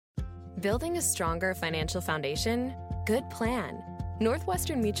Building a stronger financial foundation? Good plan.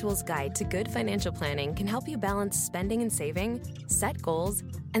 Northwestern Mutual's Guide to Good Financial Planning can help you balance spending and saving, set goals,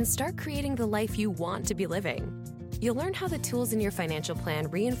 and start creating the life you want to be living. You'll learn how the tools in your financial plan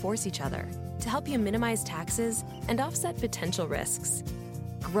reinforce each other to help you minimize taxes and offset potential risks.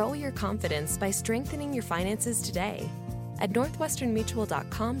 Grow your confidence by strengthening your finances today at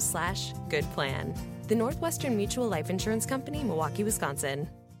northwesternmutual.com/goodplan. The Northwestern Mutual Life Insurance Company, Milwaukee, Wisconsin.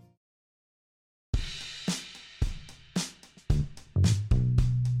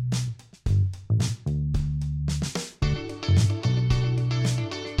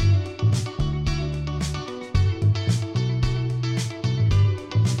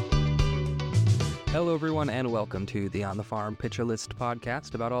 Hello, everyone, and welcome to the On the Farm Pitcher List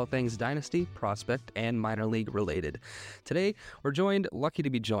podcast about all things Dynasty, Prospect, and Minor League related. Today, we're lucky to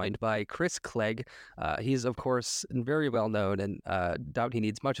be joined by Chris Clegg. He's, of course, very well known, and doubt he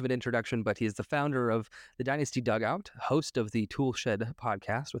needs much of an introduction, but he's the founder of the Dynasty Dugout, host of the Toolshed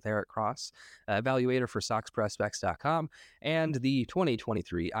podcast with Eric Cross, evaluator for SoxProspects.com, and the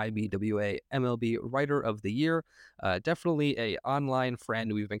 2023 IBWA MLB Writer of the Year. Definitely a online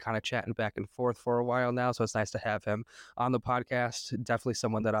friend. We've been kind of chatting back and forth for a while now, so it's nice to have him on the podcast. Definitely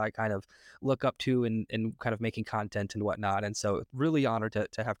someone that I kind of look up to in kind of making content and whatnot, and so really honored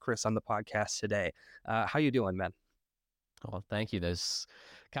to have Chris on the podcast today. How you doing, man? Well, thank you. Those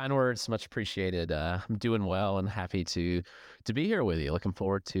kind words, much appreciated. I'm doing well and happy to be here with you. Looking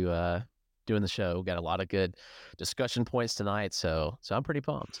forward to doing the show. Got a lot of good discussion points tonight, so I'm pretty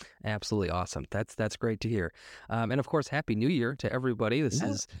pumped. Absolutely awesome. That's great to hear. And of course, Happy New Year to everybody. This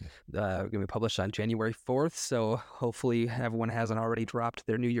is going to be published on January 4th, so hopefully everyone hasn't already dropped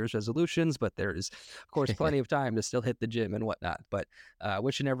their New Year's resolutions, but there's, of course, plenty of time to still hit the gym and whatnot. But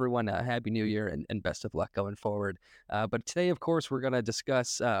wishing everyone a Happy New Year and best of luck going forward. But today, of course, we're going to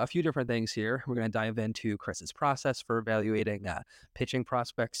discuss a few different things here. We're going to dive into Chris's process for evaluating pitching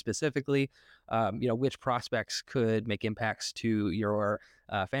prospects specifically. Which prospects could make impacts to your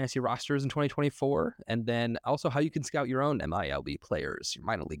fantasy rosters in 2024, and then also how you can scout your own MILB players, your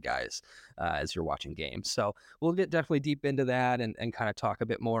minor league guys, as you're watching games. So we'll get definitely deep into that and kind of talk a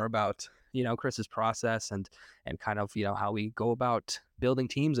bit more about Chris's process and kind of how we go about building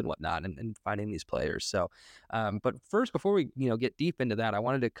teams and whatnot and finding these players. So, but first, before we get deep into that, I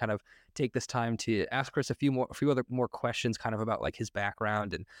wanted to kind of take this time to ask Chris a few other questions, kind of about like his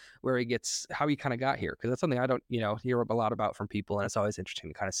background and how he kind of got here, because that's something I don't hear a lot about from people, and it's always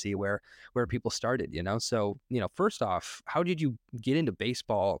interesting to kind of see where people started. So first off, how did you get into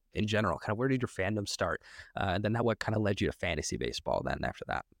baseball in general? Kind of where did your fandom start, and then what kind of led you to fantasy baseball then after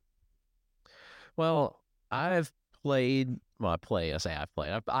that? Well, I played most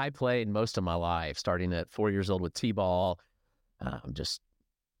of my life, starting at 4 years old with T-ball, just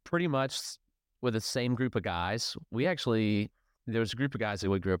pretty much with the same group of guys. There was a group of guys that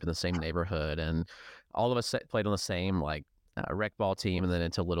we grew up in the same neighborhood, and all of us played on the same rec ball team, and then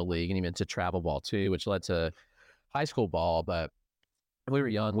into Little League, and even into travel ball too, which led to high school ball. But when we were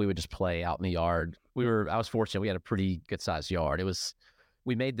young, we would just play out in the yard. I was fortunate. We had a pretty good sized yard.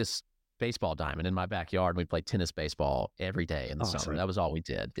 We made this baseball diamond in my backyard, and we played tennis baseball every day in the summer. That was all we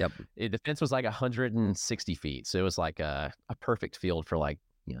did. Yep. The fence was like 160 feet, so it was like a perfect field for a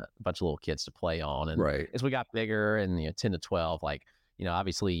bunch of little kids to play on. And as we got bigger and 10 to 12,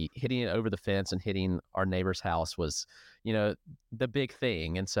 obviously hitting it over the fence and hitting our neighbor's house was the big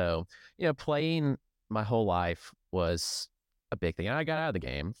thing. And so playing my whole life was a big thing. And I got out of the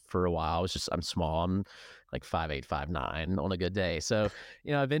game for a while. I'm small. I'm like 5'8", 5'9" on a good day. So,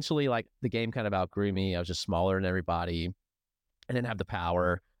 eventually the game kind of outgrew me. I was just smaller than everybody. I didn't have the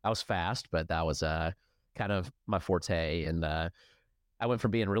power. I was fast, but that was kind of my forte. And I went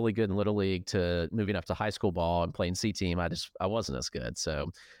from being really good in Little League to moving up to high school ball and playing C team. I wasn't as good. So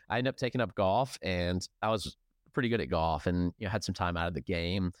I ended up taking up golf, and I was pretty good at golf and had some time out of the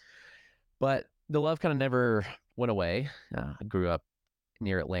game. But the love kind of never went away. I grew up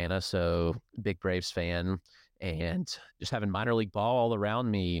near Atlanta, so big Braves fan, and just having minor league ball all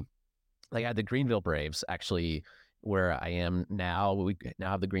around me. I had the Greenville Braves, actually, where I am now. We now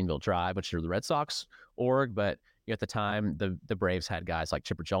have the Greenville Drive, which are the Red Sox org, but at the time, the Braves had guys like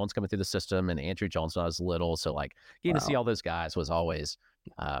Chipper Jones coming through the system and Andrew Jones when I was little. So getting to see all those guys was always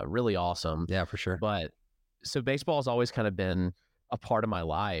really awesome. Yeah, for sure. But so baseball has always kind of been a part of my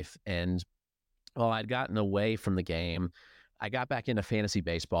life, and I'd gotten away from the game. I got back into fantasy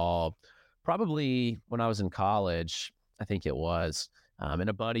baseball probably when I was in college, I think it was, and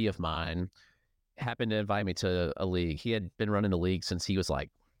a buddy of mine happened to invite me to a league. He had been running the league since he was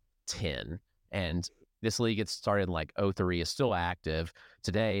 10, and this league had started in like '03, is still active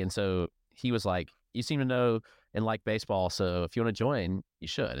today. And so he was like, you seem to know and like baseball, so if you want to join, you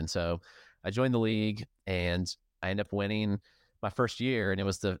should. And so I joined the league, and I ended up winning my first year, and it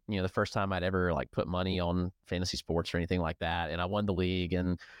was the first time I'd ever like put money on fantasy sports or anything like that. And I won the league,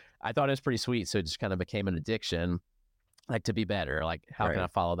 and I thought it was pretty sweet. So it just kind of became an addiction, like to be better. Like, how can I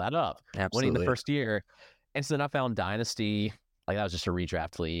follow that up? Absolutely. Winning the first year. And so then I found Dynasty, like that was just a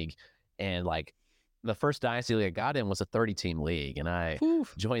redraft league. And like the first Dynasty league I got in was a 30-team league. And I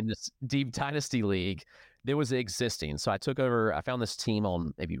joined this deep Dynasty league that was existing. So I took over, I found this team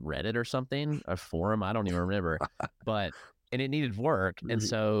on maybe Reddit or something, a forum, I don't even remember. And it needed work. And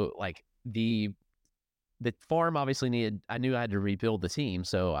so like the farm obviously needed, I knew I had to rebuild the team.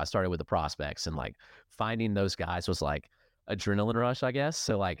 So I started with the prospects, and like finding those guys was like adrenaline rush, I guess.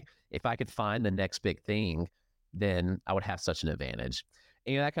 So like if I could find the next big thing, then I would have such an advantage.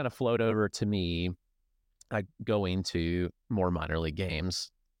 And that kind of flowed over to me, like going to more minor league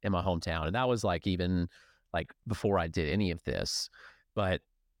games in my hometown. And that was like even like before I did any of this. But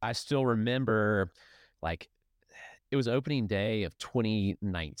I still remember like it was opening day of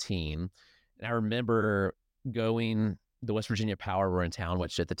 2019. And I remember going, the West Virginia Power were in town,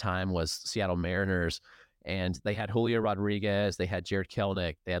 which at the time was Seattle Mariners. And they had Julio Rodriguez, they had Jared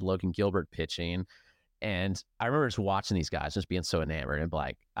Kelenic, they had Logan Gilbert pitching. And I remember just watching these guys, just being so enamored. And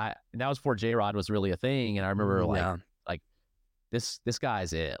like, and that was before J-Rod was really a thing. And I remember like this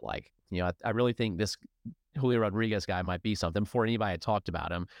guy's it. Like, I really think this Julio Rodriguez guy might be something, before anybody had talked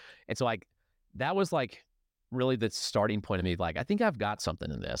about him. And so like, that was like really the starting point of me. Like, I think I've got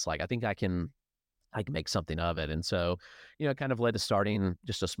something in this. Like, I think I can make something of it. And so, it kind of led to starting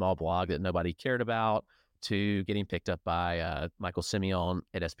just a small blog that nobody cared about, to getting picked up by Michael Simeon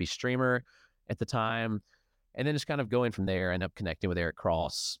at SP Streamer at the time. And then just kind of going from there, end up connecting with Eric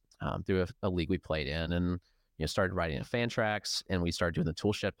Cross through a league we played in, and started writing at Fan Tracks, and we started doing the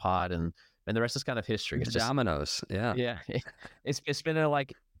Toolshed pod, and the rest is kind of history. It's just dominoes. Yeah. It's been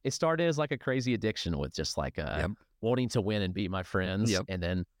it started as like a crazy addiction with just like wanting to win and beat my friends, and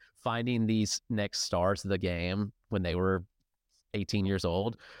then finding these next stars of the game when they were 18 years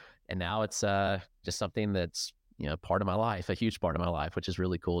old. And now it's just something that's, part of my life, a huge part of my life, which is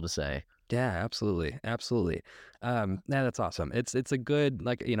really cool to say. Yeah, absolutely. Yeah, that's awesome. It's a good,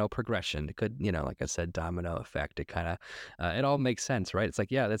 like, progression. It could, like I said, domino effect. It kind of, it all makes sense, right? It's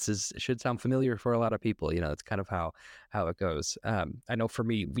like, yeah, it should sound familiar for a lot of people. It's kind of how it goes. I know for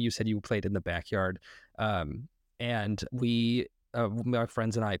me, you said you played in the backyard, and my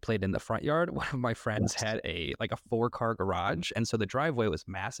friends and I played in the front yard. One of my friends had a 4-car garage, and so the driveway was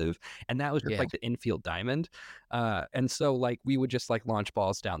massive, and that was just like the infield diamond. And so like we would just like launch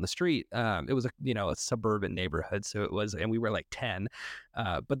balls down the street. It was a suburban neighborhood, so it was, and we were like 10.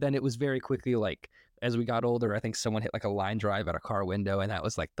 But then it was very quickly, like, as we got older, I think someone hit like a line drive at a car window, and that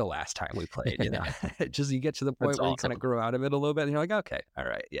was like the last time we played. Just you get to the point where you kind of grow out of it a little bit, and you're like, okay, all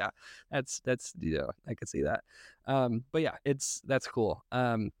right, yeah, that's I could see that. But yeah, that's cool.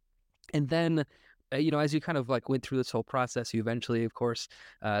 And then as you kind of like went through this whole process, you eventually, of course,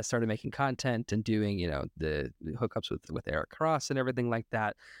 started making content and doing, the hookups with Eric Cross and everything like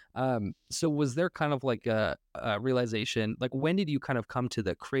that. So was there kind of like a realization, like when did you kind of come to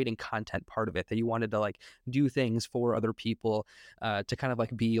the creating content part of it, that you wanted to like do things for other people, to kind of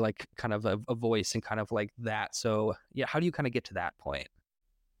like be like kind of a voice and kind of like that? So yeah, how do you kind of get to that point?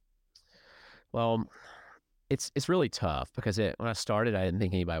 Well, it's really tough, because when I started, I didn't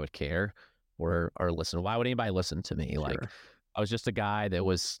think anybody would care or listen. Why would anybody listen to me? Sure. Like, I was just a guy that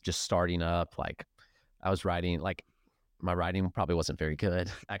was just starting up. Like, I was writing, like, my writing probably wasn't very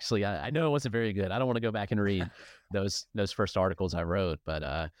good. Actually, I know it wasn't very good. I don't want to go back and read those first articles I wrote, but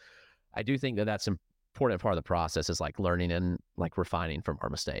I do think that that's an important part of the process, is like learning and like refining from our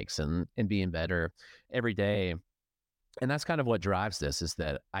mistakes and being better every day. And that's kind of what drives this, is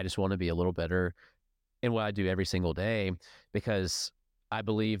that I just want to be a little better in what I do every single day, because I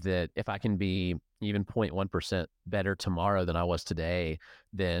believe that if I can be even 0.1% better tomorrow than I was today,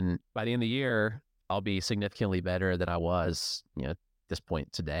 then by the end of the year, I'll be significantly better than I was, at this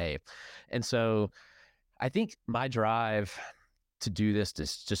point today. And so I think my drive to do this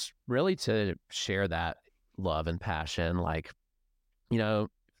is just really to share that love and passion. Like,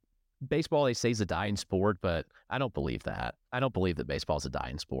 baseball, they say, is a dying sport, but I don't believe that. I don't believe that baseball is a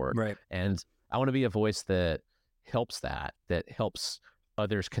dying sport. Right. And I want to be a voice that helps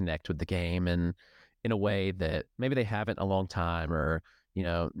others connect with the game, and in a way that maybe they haven't in a long time, or,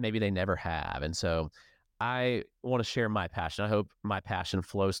 maybe they never have. And so I want to share my passion. I hope my passion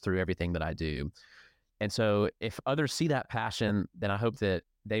flows through everything that I do. And so if others see that passion, then I hope that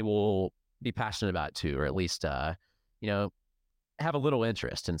they will be passionate about it too, or at least, you know, have a little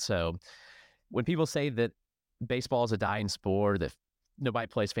interest. And so when people say that baseball is a dying sport, that nobody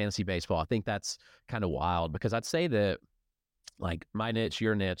plays fantasy baseball, I think that's kind of wild, because I'd say that like my niche,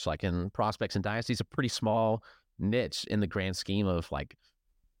 your niche, like in prospects and dynasties, a pretty small niche in the grand scheme of like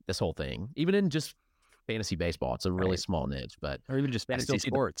this whole thing. Even in just fantasy baseball, it's a really small niche, but or even just fantasy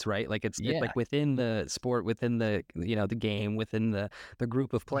sports, right? Like it's like within the sport, within the, you know, the game, within the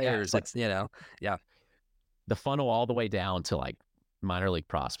group of players, it's you know, the funnel all the way down to like minor league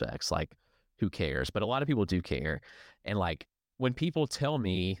prospects. Like, who cares? But a lot of people do care. And like when people tell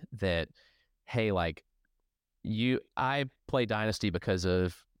me that, hey, like I play Dynasty because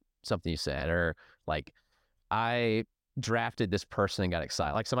of something you said, or like I drafted this person and got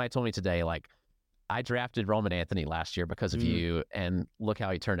excited. Like somebody told me today, like, I drafted Roman Anthony last year because of you, and look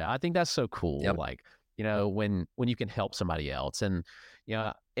how he turned out. I think that's so cool. Yep. Like, you know, when you can help somebody else. And, you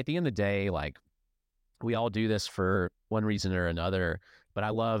know, at the end of the day, like, we all do this for one reason or another, but I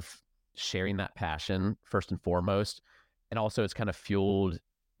love sharing that passion first and foremost. And also it's kind of fueled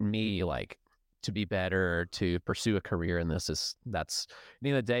me, like, to be better, to pursue a career in this. That's at the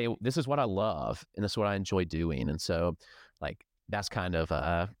end of the day, this is what I love and this is what I enjoy doing. And so like, that's kind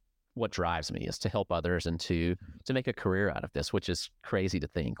of what drives me, is to help others and to make a career out of this, which is crazy to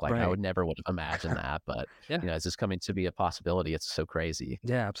think. Like, I would never would have imagined that, but you know, is this coming to be a possibility? It's so crazy.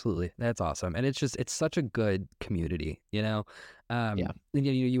 Yeah, absolutely. That's awesome. And it's such a good community, you know? And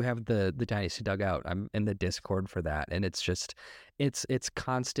you have the Dynasty Dugout. I'm in the Discord for that. And it's just, it's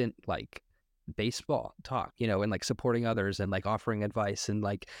constant, like, baseball talk, you know, and like supporting others and like offering advice and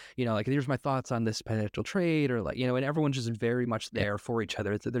like, you know, like, here's my thoughts on this potential trade, or like, you know, and everyone's just very much there for each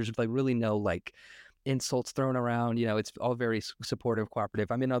other. There's like really no like insults thrown around, you know, it's all very supportive,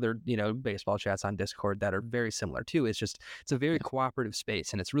 cooperative. I'm in other, you know, baseball chats on Discord that are very similar too. It's a very cooperative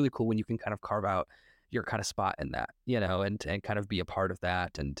space, and it's really cool when you can kind of carve out your kind of spot in that, you know, and kind of be a part of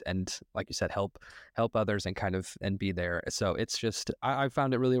that, and like you said, help others and kind of and be there. So it's just, I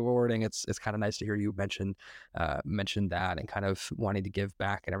found it really rewarding. It's kind of nice to hear you mention that and kind of wanting to give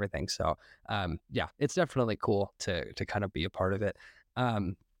back and everything. So yeah, it's definitely cool to kind of be a part of it.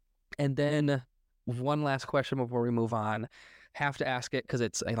 And then one last question before we move on. Have to ask it because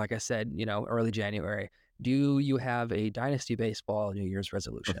it's, like I said, you know, early January. Do you have a Dynasty Baseball New Year's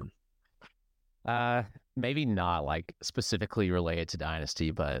resolution? Maybe not like specifically related to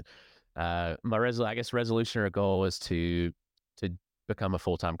Dynasty, but my I guess resolution or goal is to become a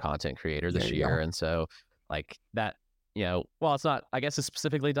full-time content creator this year. And so like that, you know, well, it's not, I guess it's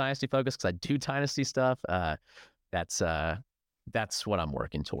specifically Dynasty focused because I do Dynasty stuff. That's what I'm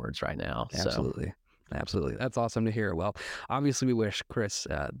working towards right now. Absolutely. So. Absolutely. That's awesome to hear. Well, obviously we wish Chris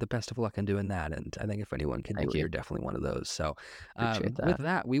the best of luck in doing that. And I think if anyone can do it, you're definitely one of those. So with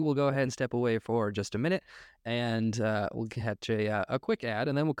that, we will go ahead and step away for just a minute, and we'll catch a quick ad,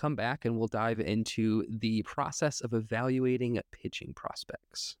 and then we'll come back and we'll dive into the process of evaluating pitching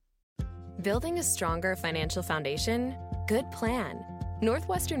prospects. Building a stronger financial foundation? Good plan.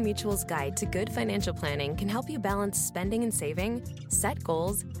 Northwestern Mutual's Guide to Good Financial Planning can help you balance spending and saving, set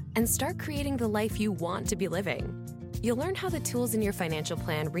goals, and start creating the life you want to be living. You'll learn how the tools in your financial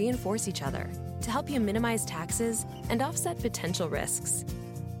plan reinforce each other to help you minimize taxes and offset potential risks.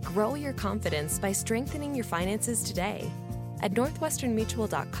 Grow your confidence by strengthening your finances today at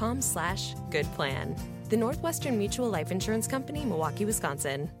northwesternmutual.com/goodplan. The Northwestern Mutual Life Insurance Company, Milwaukee,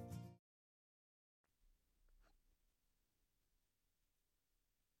 Wisconsin.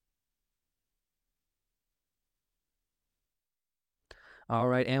 All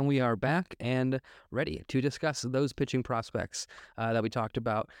right, and we are back and ready to discuss those pitching prospects that we talked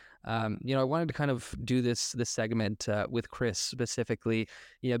about. You know, I wanted to kind of do this segment with Chris specifically,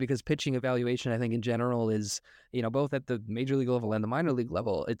 you know, because pitching evaluation, I think in general is, you know, both at the major league level and the minor league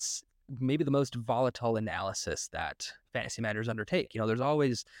level, it's maybe the most volatile analysis that fantasy managers undertake. You know, there's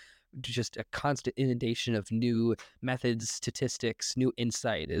always just a constant inundation of new methods, statistics, new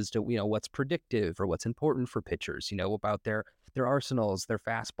insight as to, you know, what's predictive or what's important for pitchers, you know, about their arsenals, their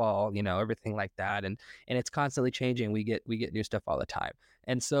fastball, you know, everything like that. And it's constantly changing. We get new stuff all the time.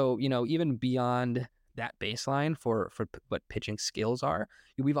 And so, you know, even beyond that baseline for what pitching skills are,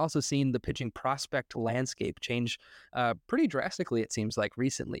 we've also seen the pitching prospect landscape change pretty drastically, it seems like,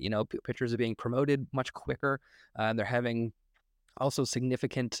 recently. You know, pitchers are being promoted much quicker. They're having also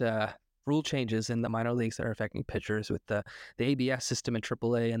significant rule changes in the minor leagues that are affecting pitchers with the ABS system in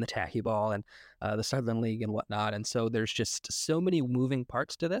AAA and the tacky ball and the Southern League and whatnot. And so there's just so many moving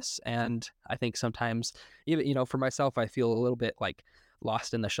parts to this. And I think sometimes, even, you know, for myself, I feel a little bit like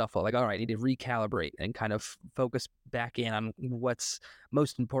lost in the shuffle. Like, all right, I need to recalibrate and kind of focus back in on what's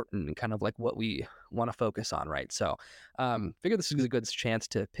most important and kind of like what we want to focus on, right? So figure this is a good chance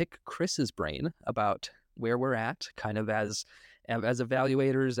to pick Chris's brain about where we're at kind of as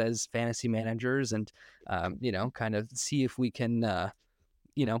evaluators, as fantasy managers, and kind of see if we can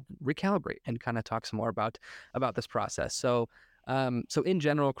recalibrate and kind of talk some more about this process. So in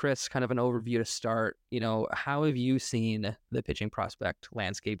general, Chris, kind of an overview to start, how have you seen the pitching prospect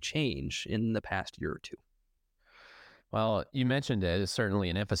landscape change in the past year or two? Well, you mentioned it. It's certainly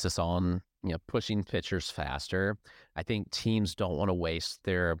an emphasis on, pushing pitchers faster. I think teams don't want to waste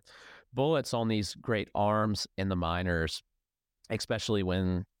their bullets on these great arms in the minors, especially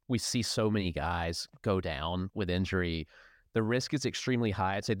when we see so many guys go down with injury. The risk is extremely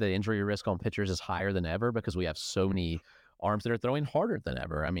high. I'd say the injury risk on pitchers is higher than ever because we have so many arms that are throwing harder than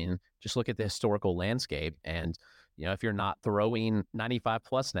ever. I mean, just look at the historical landscape. And, if you're not throwing 95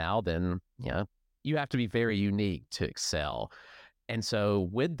 plus now, then, you have to be very unique to excel. And so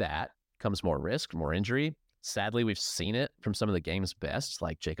with that comes more risk, more injury. Sadly, we've seen it from some of the game's best,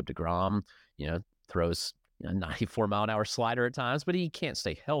 like Jacob deGrom, throws a 94 mile an hour slider at times, but he can't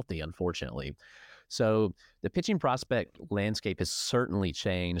stay healthy, unfortunately. So the pitching prospect landscape has certainly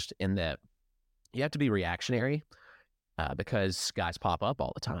changed in that you have to be reactionary because guys pop up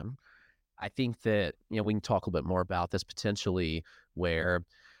all the time. I think that, we can talk a little bit more about this potentially, where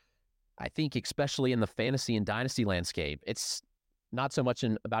I think especially in the fantasy and dynasty landscape, it's not so much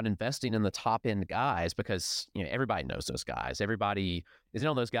about investing in the top end guys because, everybody knows those guys. Everybody is in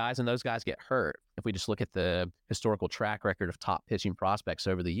on those guys, and those guys get hurt. If we just look at the historical track record of top pitching prospects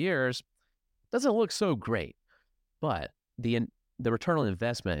over the years, it doesn't look so great. But the return on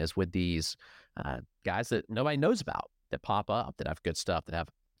investment is with these guys that nobody knows about, that pop up, that have good stuff, that have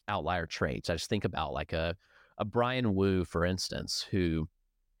outlier traits. I just think about like a Brian Wu, for instance, who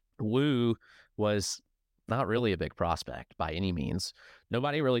Wu was not really a big prospect by any means.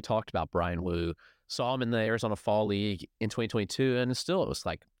 Nobody really talked about Brian Wu. Saw him in the Arizona Fall League in 2022, and still it was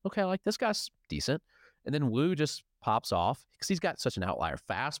like, okay, like this guy's decent. And then Wu just pops off because he's got such an outlier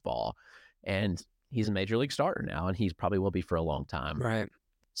fastball, and he's a major league starter now, and he probably will be for a long time. Right.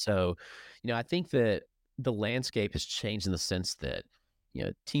 So, I think that the landscape has changed in the sense that,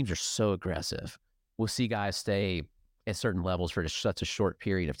 teams are so aggressive. We'll see guys stay at certain levels for just such a short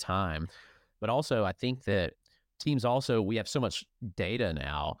period of time. But also, I think that teams also, we have so much data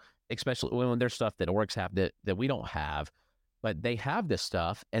now, especially when there's stuff that orgs have that we don't have, but they have this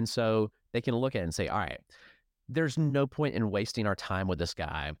stuff. And so they can look at it and say, all right, there's no point in wasting our time with this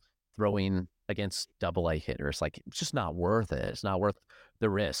guy throwing against AA hitters. Like, it's just not worth it. It's not worth the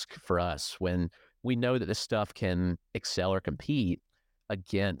risk for us when we know that this stuff can excel or compete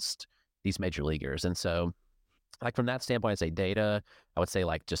against these major leaguers. And so, like, from that standpoint, I'd say data, I would say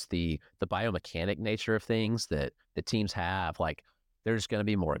like just the biomechanic nature of things that the teams have, like they're just going to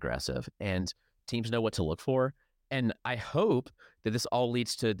be more aggressive and teams know what to look for. And I hope that this all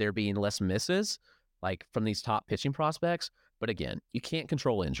leads to there being less misses, like from these top pitching prospects. But again, you can't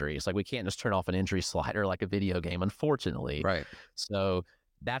control injuries. Like, we can't just turn off an injury slider like a video game, unfortunately. Right. So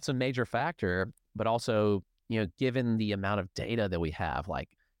that's a major factor. But also, given the amount of data that we have, like,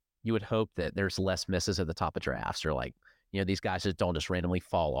 you would hope that there's less misses at the top of drafts, or like, these guys don't just randomly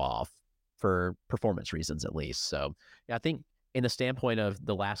fall off for performance reasons, at least. So I think in the standpoint of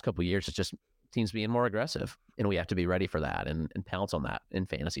the last couple of years, it's just teams being more aggressive, and we have to be ready for that and pounce on that in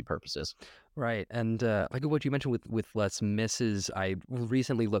fantasy purposes. Right. And like what you mentioned with less misses, I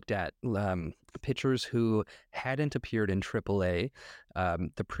recently looked at pitchers who hadn't appeared in AAA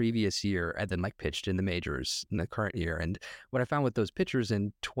the previous year and then like pitched in the majors in the current year. And what I found with those pitchers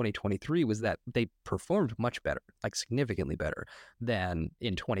in 2023 was that they performed much better, like significantly better than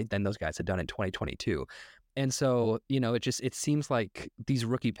those guys had done in 2022. And so, it seems like these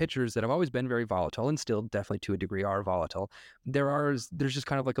rookie pitchers that have always been very volatile and still definitely to a degree are volatile, there's just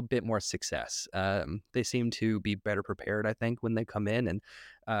kind of like a bit more success. They seem to be better prepared, I think, when they come in. And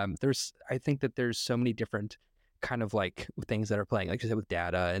I think that there's so many different kind of like things that are playing, like you said, with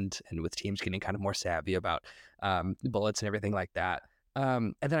data and with teams getting kind of more savvy about bullets and everything like that.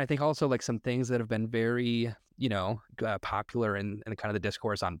 And then I think also like some things that have been very, popular in kind of the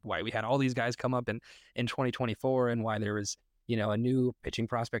discourse on why we had all these guys come up in 2024 and why there was, a new pitching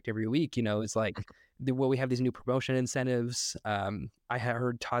prospect every week, is like we have these new promotion incentives. I had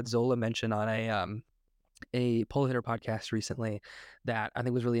heard Todd Zola mention on a Pull Hitter podcast recently that I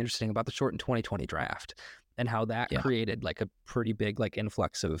think was really interesting about the shortened 2020 draft and how that created like a pretty big like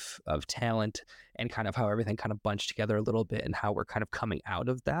influx of talent and kind of how everything kind of bunched together a little bit and how we're kind of coming out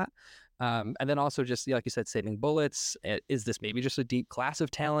of that. And then also just, like you said, saving bullets. Is this maybe just a deep class of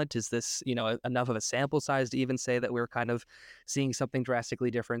talent? Is this, enough of a sample size to even say that we're kind of seeing something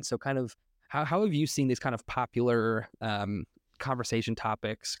drastically different? So kind of how have you seen these kind of popular conversation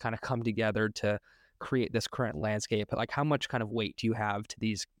topics kind of come together to create this current landscape? Like how much kind of weight do you have to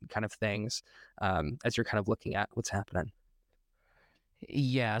these kind of things as you're kind of looking at what's happening?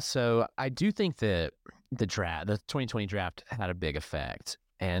 Yeah, so I do think that the 2020 draft had a big effect,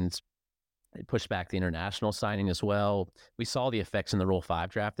 and it pushed back the international signing as well. We saw the effects in the Rule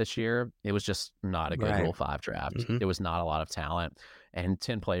 5 draft this year. It was just not a good Rule 5 draft. Mm-hmm. There was not a lot of talent, and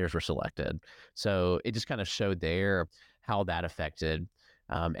 10 players were selected. So it just kind of showed there how that affected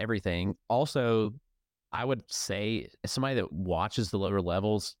everything. Also, I would say as somebody that watches the lower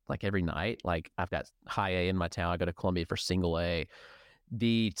levels like every night, like I've got high A in my town. I go to Columbia for single A.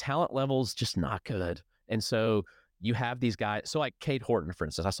 The talent level's just not good. And so you have these guys. So like Cade Horton, for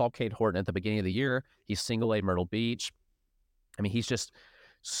instance, I saw Cade Horton at the beginning of the year. He's single A Myrtle Beach. I mean, he's just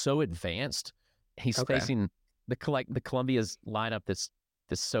so advanced. He's facing the Columbia's lineup that's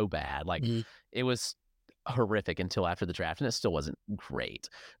so bad. Like it was horrific until after the draft, and it still wasn't great.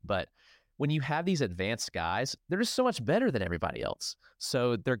 But when you have these advanced guys, they're just so much better than everybody else.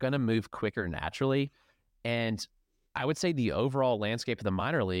 So they're going to move quicker naturally. And I would say the overall landscape of the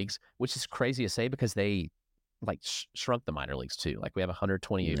minor leagues, which is crazy to say because they like shrunk the minor leagues too. Like we have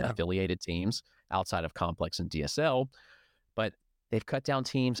 128 affiliated teams outside of Complex and DSL, but they've cut down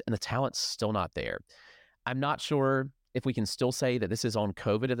teams and the talent's still not there. I'm not sure if we can still say that this is on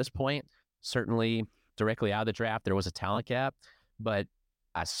COVID at this point. Certainly directly out of the draft, there was a talent gap, but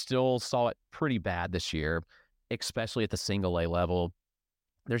I still saw it pretty bad this year, especially at the single A level.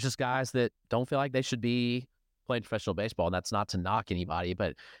 There's just guys that don't feel like they should be playing professional baseball, and that's not to knock anybody,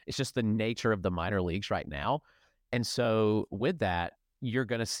 but it's just the nature of the minor leagues right now. And so with that, you're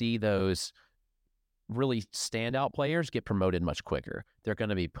going to see those really standout players get promoted much quicker. They're going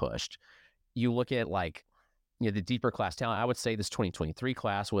to be pushed. You look at like, the deeper class talent. I would say this 2023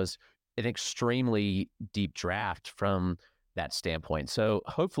 class was an extremely deep draft from that standpoint. So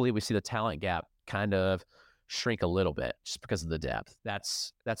hopefully we see the talent gap kind of shrink a little bit just because of the depth.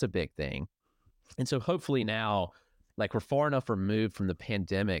 That's a big thing. And so hopefully now, like we're far enough removed from the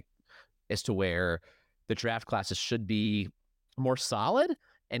pandemic as to where the draft classes should be more solid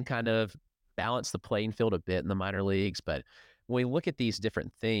and kind of balance the playing field a bit in the minor leagues. But when we look at these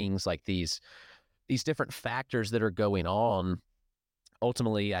different things, like these different factors that are going on,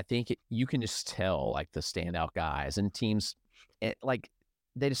 ultimately, I think you can just tell like the standout guys and teams,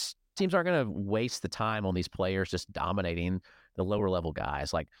 teams aren't going to waste the time on these players just dominating the lower level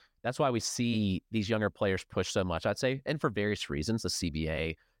guys. Like that's why we see these younger players push so much, I'd say, and for various reasons, the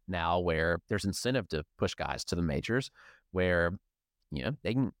CBA now where there's incentive to push guys to the majors where, teams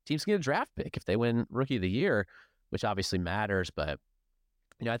can get a draft pick if they win Rookie of the Year, which obviously matters. But,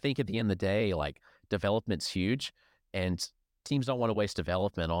 I think at the end of the day, like development's huge and teams don't want to waste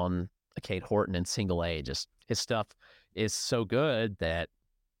development on a Cade Horton in single A. Just his stuff is so good that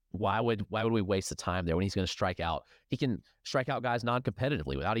why would we waste the time there when he's going to strike out? He can strike out guys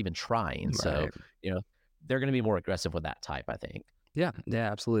non-competitively without even trying. Right. So, they're going to be more aggressive with that type, I think. Yeah,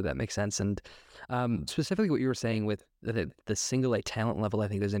 absolutely. That makes sense. And specifically what you were saying with the single A talent level, I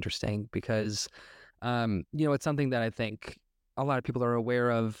think is interesting because, it's something that I think a lot of people are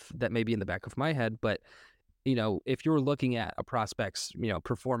aware of that may be in the back of my head, but if you're looking at a prospect's,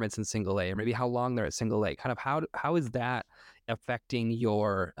 performance in single A or maybe how long they're at single A, kind of how is that affecting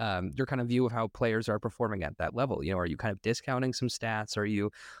your kind of view of how players are performing at that level? Are you kind of discounting some stats? Are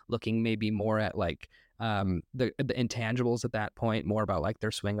you looking maybe more at like the intangibles at that point, more about like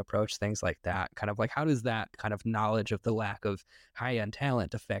their swing approach, things like that? Kind of like how does that kind of knowledge of the lack of high-end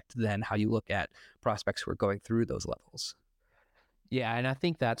talent affect then how you look at prospects who are going through those levels? Yeah, and I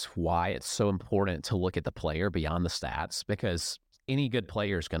think that's why it's so important to look at the player beyond the stats, because any good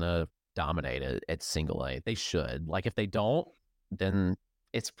player is going to dominate it at single A. They should. Like if they don't, then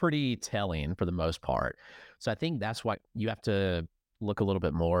it's pretty telling for the most part. So I think that's why you have to look a little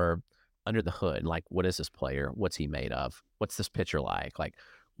bit more under the hood. Like, what is this player? What's he made of? What's this pitcher like? Like,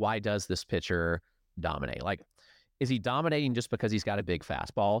 why does this pitcher dominate? Like, is he dominating just because he's got a big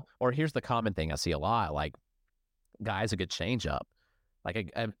fastball? Or here's the common thing I see a lot, like, guy's a good changeup.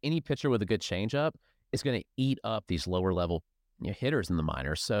 Like any pitcher with a good changeup is going to eat up these lower level hitters in the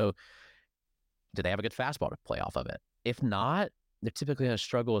minors. So do they have a good fastball to play off of it? If not, they're typically going to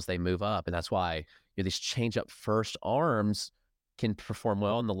struggle as they move up. And that's why these changeup first arms can perform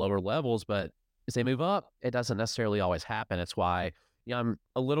well in the lower levels, but as they move up, it doesn't necessarily always happen. It's why I'm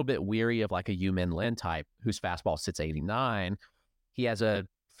a little bit weary of like a Yu Min Lin type whose fastball sits 89. He has a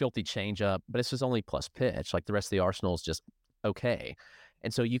filthy changeup, but it's just only plus pitch. Like the rest of the arsenal is just okay.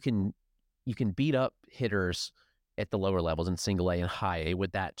 And so you can beat up hitters at the lower levels in single A and high A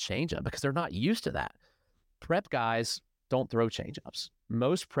with that changeup because they're not used to that. Prep guys don't throw changeups.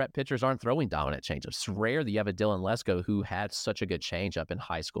 Most prep pitchers aren't throwing dominant changeups. It's rare that you have a Dylan Lesko who had such a good changeup in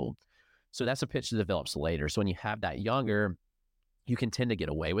high school. So that's a pitch that develops later. So when you have that younger, you can tend to get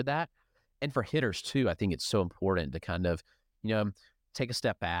away with that. And for hitters too, I think it's so important to kind of, take a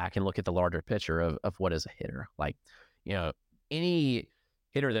step back and look at the larger picture of what is a hitter. Like, any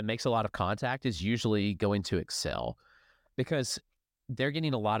hitter that makes a lot of contact is usually going to excel because they're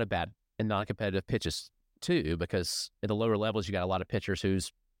getting a lot of bad and non-competitive pitches too, because at the lower levels, you got a lot of pitchers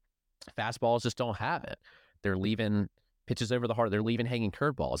whose fastballs just don't have it. They're leaving pitches over the heart. They're leaving hanging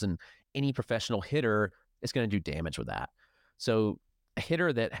curveballs, and any professional hitter is going to do damage with that. So a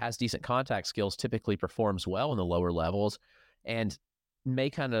hitter that has decent contact skills typically performs well in the lower levels and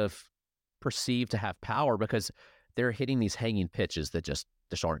may kind of perceive to have power because they're hitting these hanging pitches that just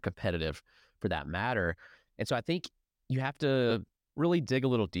aren't competitive for that matter. And so I think you have to really dig a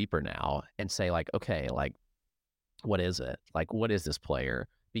little deeper now and say like, okay, like, what is it? Like, what is this player?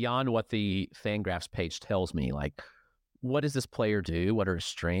 Beyond what the Fangraphs page tells me, like, what does this player do? What are his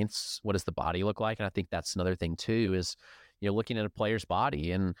strengths? What does the body look like? And I think that's another thing too, is, looking at a player's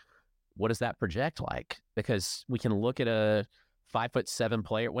body and what does that project like? Because we can look at a 5'7"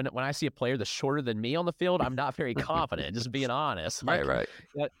 player. When I see a player that's shorter than me on the field, I'm not very confident, just being honest. Like, Right.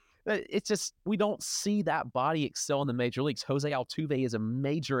 It's just, we don't see that body excel in the major leagues. Jose Altuve is a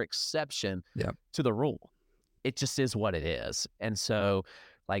major exception to the rule. It just is what it is. And so,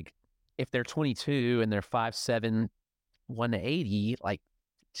 like, if they're 22 and they're 5'7", 180, like,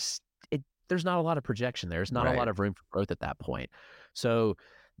 there's not a lot of projection there. There's not a lot of room for growth at that point. So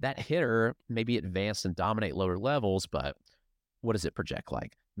that hitter may be advanced and dominate lower levels, but what does it project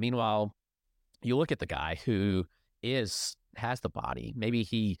like? Meanwhile, you look at the guy who has the body. Maybe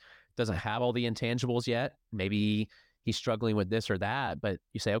he doesn't have all the intangibles yet. Maybe he's struggling with this or that, but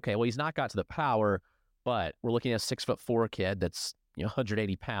you say, okay, well, he's not got to the power, but we're looking at a 6'4" kid that's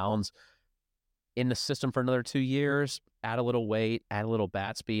 180 pounds in the system for another 2 years, add a little weight, add a little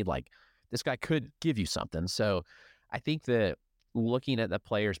bat speed. Like, this guy could give you something. So I think that looking at the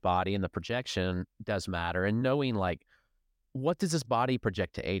player's body and the projection does matter, and knowing like, what does this body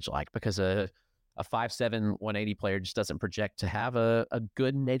project to age like? Because a 5'7", 180 player just doesn't project to have a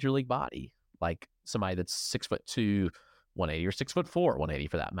good major league body, like somebody that's 6'2", 180, or 6'4", 180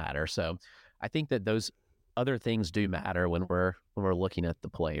 for that matter. So I think that those other things do matter when we're looking at the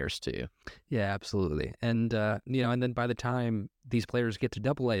players too. Yeah, absolutely. And and then by the time these players get to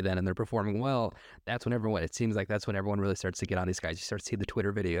AA then and they're performing well, that's when it seems like that's when everyone really starts to get on these guys. You start to see the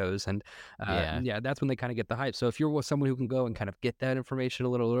Twitter videos and that's when they kind of get the hype. So if you're someone who can go and kind of get that information a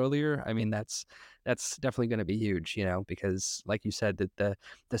little earlier, I mean, that's definitely going to be huge, because like you said, that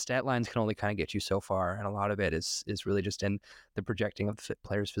the stat lines can only kind of get you so far, and a lot of it is really just in the projecting of the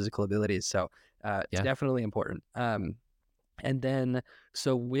player's physical abilities. So it's definitely important. And then,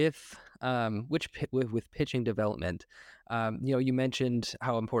 so with pitching development, you mentioned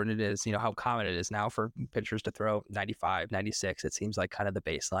how important it is, how common it is now for pitchers to throw 95, 96. It seems like kind of the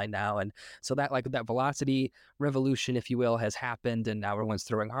baseline now. And so that velocity revolution, if you will, has happened, and now everyone's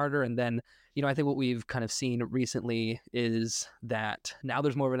throwing harder. And then, I think what we've kind of seen recently is that now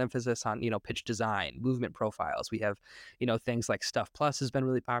there's more of an emphasis on, pitch design, movement profiles. We have, things like Stuff Plus has been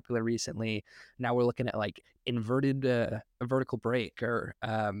really popular recently. Now we're looking at like inverted a vertical break, or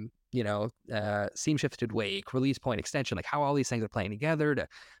seam shifted wake, release point extension, like how all these things are playing together to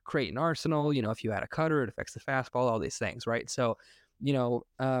create an arsenal. If you had a cutter, it affects the fastball, all these things, right? So,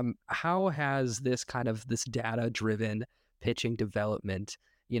 how has this data driven pitching development,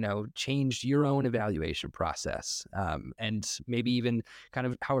 changed your own evaluation process? And maybe even kind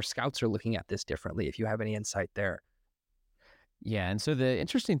of how our scouts are looking at this differently, if you have any insight there. Yeah. And so the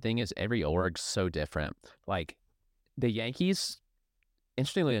interesting thing is every org's so different. Like the Yankees,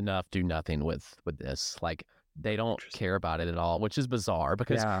 interestingly enough, do nothing with this. Like, they don't care about it at all, which is bizarre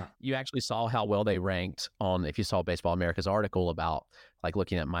because you actually saw how well they ranked on, if you saw Baseball America's article about like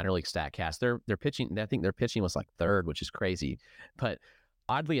looking at minor league StatCast, their pitching, I think their pitching was like third, which is crazy. But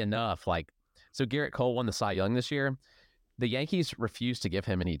oddly enough, like, so Garrett Cole won the Cy Young this year. The Yankees refused to give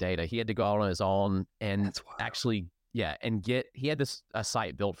him any data. He had to go out on his own and actually, and he had a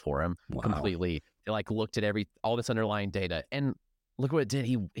site built for him completely. They like looked at all this underlying data, and look what it did.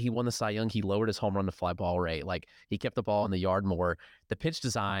 He won the Cy Young. He lowered his home run to fly ball rate. Like, he kept the ball in the yard more. The pitch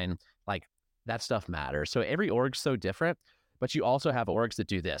design, like, that stuff matters. So every org's so different, but you also have orgs that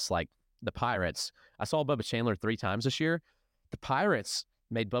do this. Like the Pirates. I saw Bubba Chandler 3 times this year. The Pirates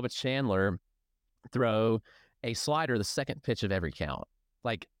made Bubba Chandler throw a slider the second pitch of every count.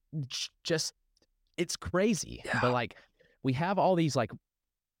 Like, just, it's crazy. Yeah. But like, we have all these like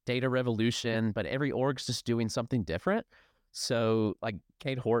data revolution, but every org's just doing something different. So like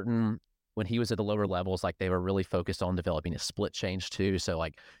Cade Horton, when he was at the lower levels, like they were really focused on developing a split change too. So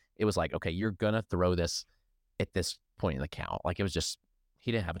like, it was like, okay, you're going to throw this at this point in the count. Like, it was just,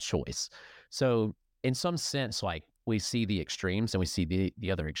 he didn't have a choice. So in some sense, like, we see the extremes and we see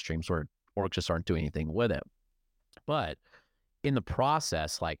the other extremes where orgs just aren't doing anything with it. But in the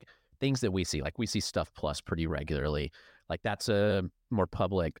process, like, things that we see, like we see Stuff Plus pretty regularly. Like, that's a more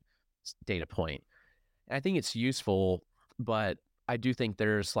public data point. And I think it's useful, but I do think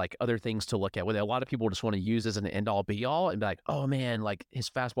there's like other things to look at with it. A lot of people just want to use as an end all be all and be like, oh man, like his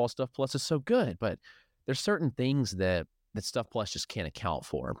fastball Stuff Plus is so good. But there's certain things that Stuff Plus just can't account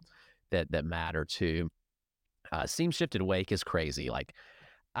for that matter too. Seam shifted wake is crazy. Like,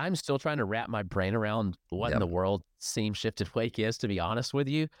 I'm still trying to wrap my brain around what in the world seam shifted wake is, to be honest with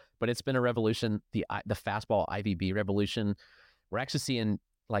you. But it's been a revolution, the fastball IVB revolution. We're actually seeing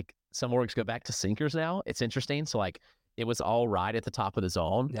like some orgs go back to sinkers now. It's interesting. So like, it was all right at the top of the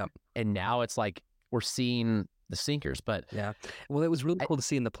zone. And now it's like we're seeing the sinkers. But yeah, well, it was really cool to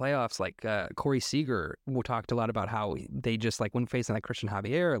see in the playoffs, like Corey Seager talked a lot about how they just like when facing like Christian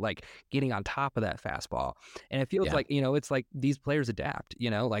Javier, like getting on top of that fastball. And it feels like, you know, it's like these players adapt, you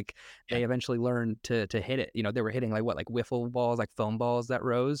know, like they eventually learn to hit it. You know, they were hitting like like wiffle balls, like foam balls that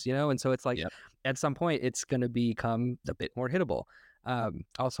rose, you know, and so it's like at some point it's going to become a bit more hittable.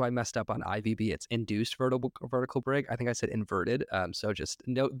 Also, I messed up on IVB. It's induced vertical break. I think I said inverted. So just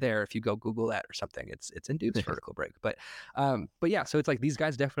note there, if you go Google that or something, it's induced vertical break. But yeah, so it's like these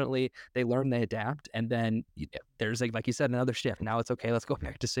guys definitely, they learn, they adapt, and then there's like you said, another shift. Now it's okay. Let's go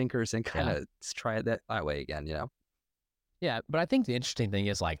back to sinkers and kind of try it that way again. You know. Yeah, but I think the interesting thing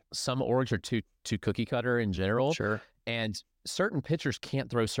is like some orgs are too cookie cutter in general. Sure. And certain pitchers can't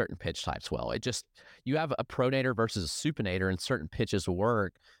throw certain pitch types well. It just, you have a pronator versus a supinator, and certain pitches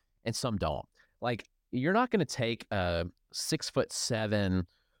work and some don't. Like, you're not going to take a 6'7"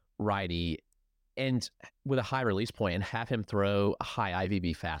 righty and with a high release point and have him throw a high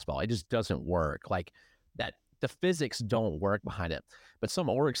IVB fastball. It just doesn't work. Like that, the physics don't work behind it. But some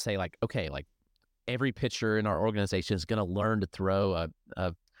orgs say like, okay, like every pitcher in our organization is going to learn to throw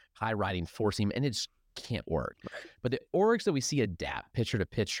a high riding four seam, and it's can't work. Right. But the orgs that we see adapt pitcher to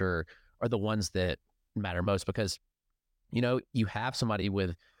pitcher are the ones that matter most, because, you know, you have somebody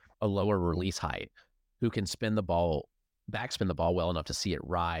with a lower release height who can backspin the ball well enough to see it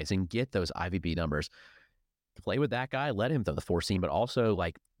rise and get those IVB numbers. Play with that guy, let him throw the four seam, but also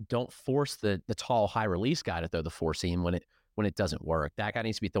like don't force the tall high release guy to throw the four seam when it doesn't work. That guy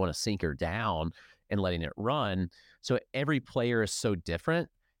needs to be throwing a sinker down and letting it run. So every player is so different,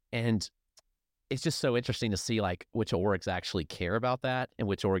 and it's just so interesting to see like which orgs actually care about that and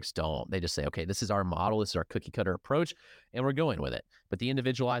which orgs don't. They just say, okay, this is our model, this is our cookie cutter approach, and we're going with it. But the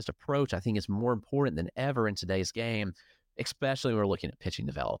individualized approach, I think, is more important than ever in today's game, especially when we're looking at pitching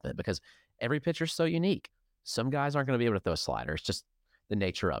development, because every pitcher is so unique. Some guys aren't going to be able to throw a slider. It's just the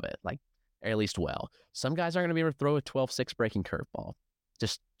nature of it, like, or at least well. Some guys aren't going to be able to throw a 12-6 breaking curveball.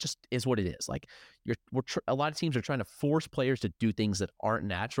 Just is what it is. Like, a lot of teams are trying to force players to do things that aren't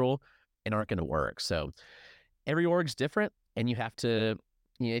natural and aren't going to work. So every org's different, and you have to,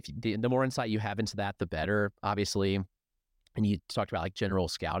 you know, the more insight you have into that, the better, obviously. And you talked about like general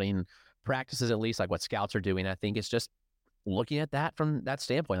scouting practices, at least like what scouts are doing. I think it's just looking at that from that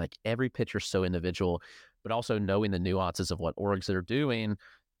standpoint. Like, every pitcher's so individual, but also knowing the nuances of what orgs that are doing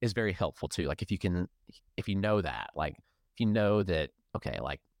is very helpful too. Like, if you know that, like if you know that, okay,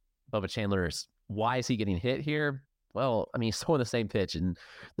 like Bubba Chandler why is he getting hit here? Well, I mean, he's throwing the same pitch in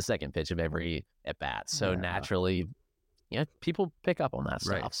the second pitch of every at bat. So naturally, people pick up on that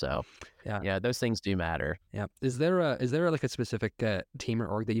stuff. Right. So yeah, those things do matter. Yeah. Is there like a specific team or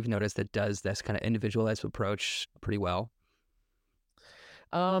org that you've noticed that does this kind of individualized approach pretty well?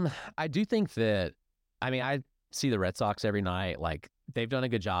 I do think that, I mean, I see the Red Sox every night. Like, they've done a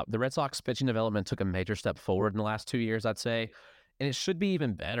good job. The Red Sox pitching development took a major step forward in the last 2 years, I'd say. And it should be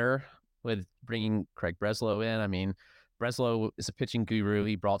even better with bringing Craig Breslow in. I mean, Breslow is a pitching guru.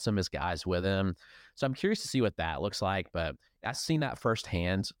 He brought some of his guys with him. So I'm curious to see what that looks like. But I've seen that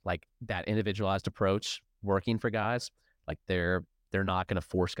firsthand, like that individualized approach working for guys. Like, they're not going to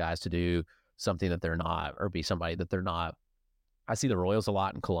force guys to do something that they're not, or be somebody that they're not. I see the Royals a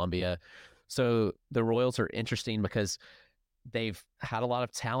lot in Colombia. So the Royals are interesting because they've had a lot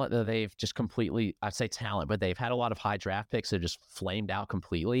of talent that they've just completely, I'd say talent, but they've had a lot of high draft picks that just flamed out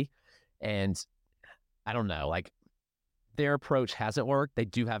completely. And I don't know, like, their approach hasn't worked. They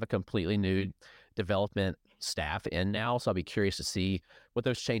do have a completely new development staff in now, so I'll be curious to see what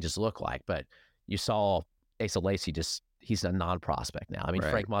those changes look like. But you saw Asa Lacy he's a non-prospect now. I mean,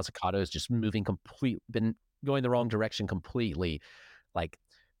 Frank Mazzucato is just been going the wrong direction completely. Like,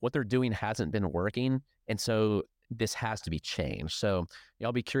 what they're doing hasn't been working, and so this has to be changed. So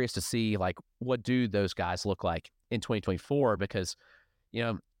I'll be curious to see, like, what do those guys look like in 2024, because,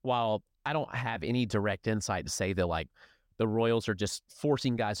 while I don't have any direct insight to say that, like, the Royals are just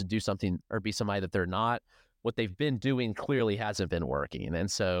forcing guys to do something or be somebody that they're not, what they've been doing clearly hasn't been working. And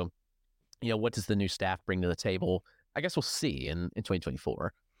so, what does the new staff bring to the table? I guess we'll see in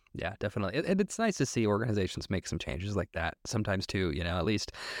 2024. Yeah, definitely. And it's nice to see organizations make some changes like that sometimes too, at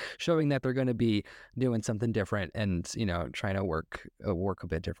least showing that they're going to be doing something different and, trying to work a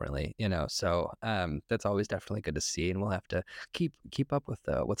bit differently, so that's always definitely good to see. And we'll have to keep up with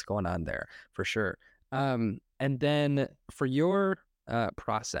what's going on there for sure. And then for your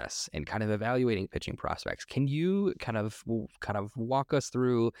process and kind of evaluating pitching prospects, can you kind of walk us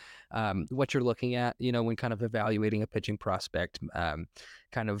through what you're looking at, when kind of evaluating a pitching prospect,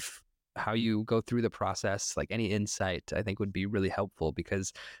 kind of how you go through the process? Like, any insight I think would be really helpful,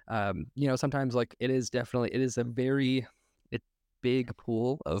 because sometimes, like, it is a very big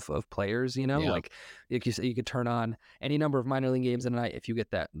pool of players, like you could turn on any number of minor league games in a night if you get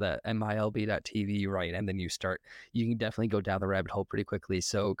the MILB.TV right, and then you can definitely go down the rabbit hole pretty quickly.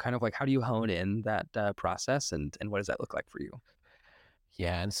 So kind of like, how do you hone in that process, and what does that look like for you?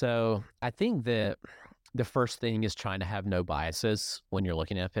 Yeah, and so I think that the first thing is trying to have no biases when you're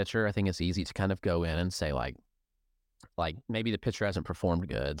looking at a pitcher. I think it's easy to kind of go in and say, like maybe the pitcher hasn't performed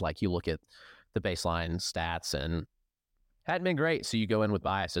good. Like, you look at the baseline stats and hadn't been great, so you go in with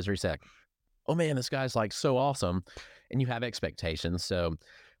biases, or you say, like, oh man, this guy's like so awesome, and you have expectations. So,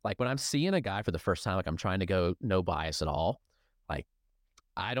 like, when I'm seeing a guy for the first time, like, I'm trying to go no bias at all.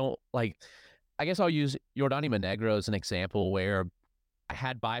 Like, I guess I'll use Yordany Monegro as an example, where I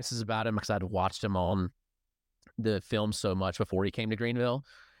had biases about him because I'd watched him on the film so much before he came to Greenville.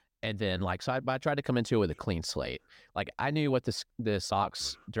 And then, like, so I tried to come into it with a clean slate. Like, I knew what the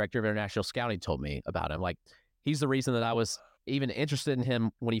Sox director of international scouting told me about him. Like, he's the reason that I was even interested in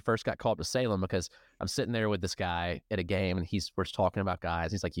him when he first got called to Salem, because I'm sitting there with this guy at a game, and we're talking about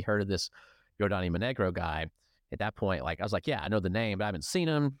guys. He's like, you heard of this Yordany Monegro guy? At that point, like, I was like, yeah, I know the name, but I haven't seen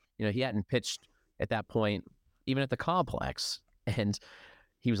him. He hadn't pitched at that point, even at the complex. And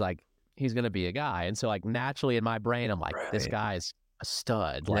he was like, he's going to be a guy. And so, like, naturally in my brain, I'm like, this guy's a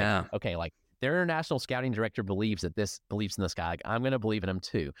stud. Like, okay, like, their international scouting director believes in this guy. Like, I'm going to believe in him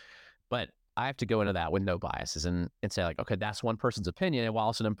too. But I have to go into that with no biases and say, like, okay, that's one person's opinion. And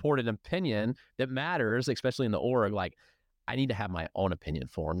while it's an important opinion that matters, especially in the org, like, I need to have my own opinion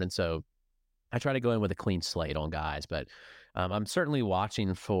formed. And so I try to go in with a clean slate on guys. But I'm certainly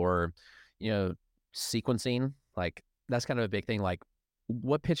watching for, sequencing. Like, that's kind of a big thing. Like,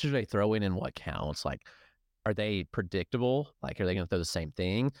 what pitches are they throwing and what counts? Like, are they predictable? Like, are they going to throw the same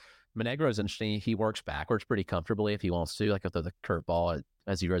thing? Monegro is interesting. He works backwards pretty comfortably if he wants to. Like, he'll throw the curveball at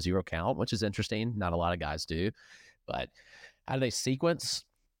a 0-0 count, which is interesting. Not a lot of guys do. But how do they sequence?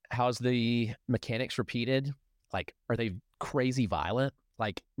 How's the mechanics repeated? Like, are they crazy violent?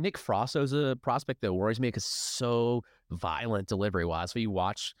 Like, Nick Frosso's a prospect that worries me because so violent delivery-wise. So you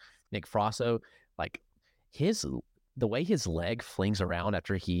watch Nick Frosso, like, the way his leg flings around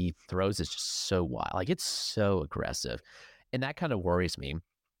after he throws is just so wild. Like, it's so aggressive. And that kind of worries me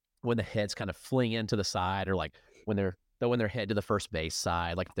when the heads kind of fling into the side, or like when they're throwing their head to the first base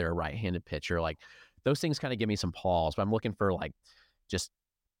side, like if they're a right-handed pitcher. Like, those things kind of give me some pause. But I'm looking for, like, just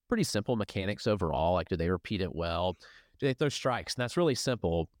pretty simple mechanics overall. Like, do they repeat it well? Do they throw strikes? And that's really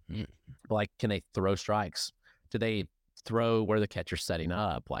simple. But, like, can they throw strikes? Do they throw where the catcher's setting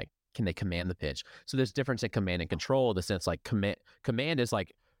up? Like, can they command the pitch? So there's difference in command and control. The sense, like, command is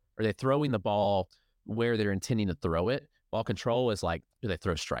like, are they throwing the ball where they're intending to throw it? While control is like, do they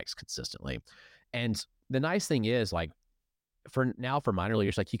throw strikes consistently? And the nice thing is, like, for minor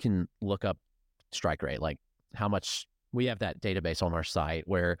leaguers, like, you can look up strike rate, like how much we have that database on our site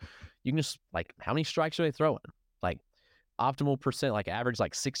where you can just, like, how many strikes are they throwing? Like, optimal percent, like average,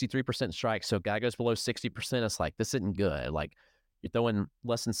 like 63% strikes. So guy goes below 60%, it's like, this isn't good. Like, you're throwing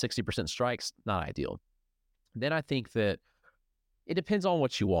less than 60% strikes, not ideal. Then I think that it depends on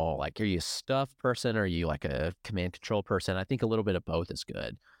what you want. Like, are you a stuff person, or are you like a command control person? I think a little bit of both is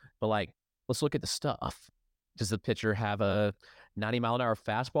good. But, like, let's look at the stuff. Does the pitcher have a 90-mile-an-hour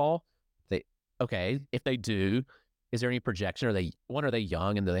fastball? Okay, if they do, is there any projection? Are they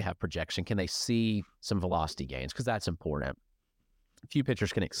young, and do they have projection? Can they see some velocity gains? Because that's important. Few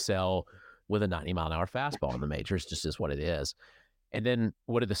pitchers can excel with a 90-mile-an-hour fastball in the majors, just is what it is. And then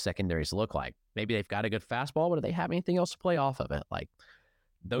what do the secondaries look like? Maybe they've got a good fastball, but do they have anything else to play off of it? Like,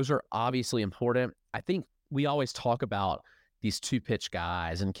 those are obviously important. I think we always talk about these 2-pitch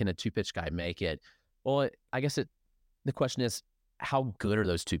guys and can a 2-pitch guy make it? Well, the question is, how good are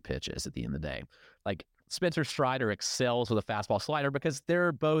those 2 pitches at the end of the day? Like, Spencer Strider excels with a fastball slider because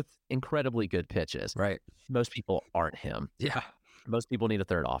they're both incredibly good pitches. Right. Most people aren't him. Yeah. Most people need a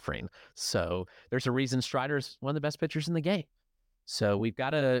third offering. So there's a reason Strider's one of the best pitchers in the game. So we've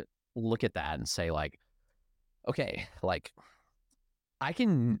got to look at that and say, like, okay, like, I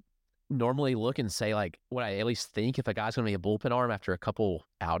can normally look and say, like, what I at least think if a guy's going to be a bullpen arm after a couple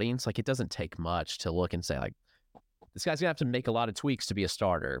outings. Like, it doesn't take much to look and say, like, this guy's going to have to make a lot of tweaks to be a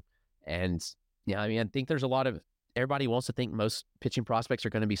starter. And, yeah, I mean, I think there's a lot of, everybody wants to think most pitching prospects are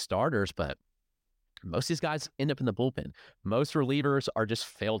going to be starters, but most of these guys end up in the bullpen. Most relievers are just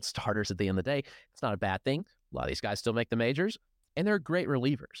failed starters at the end of the day. It's not a bad thing. A lot of these guys still make the majors, and they're great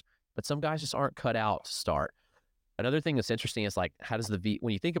relievers, but some guys just aren't cut out to start. Another thing that's interesting is, like, how does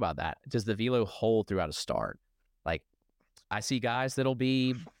when you think about that, does the velo hold throughout a start? Like, I see guys that'll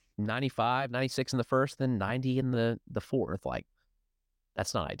be 95, 96 in the first, then 90 in the fourth. Like,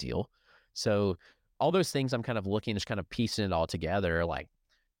 that's not ideal. So all those things I'm kind of looking, just kind of piecing it all together. Like,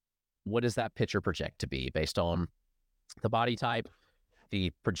 what does that pitcher project to be based on the body type,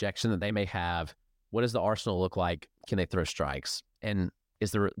 the projection that they may have? What does the arsenal look like? Can they throw strikes? And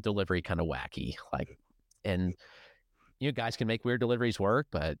is the delivery kind of wacky? Like, and, you know, guys can make weird deliveries work,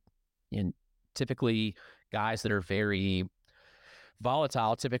 but, you know, typically guys that are very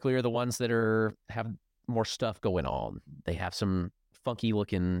volatile typically are the ones that have more stuff going on. They have some funky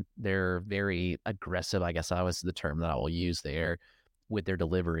looking, they're very aggressive, I guess that was the term that I will use there, with their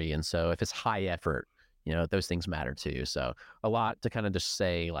delivery. And so if it's high effort, you know, those things matter too. So a lot to kind of just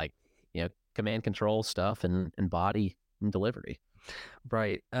say, like, you know, command control stuff and body and delivery.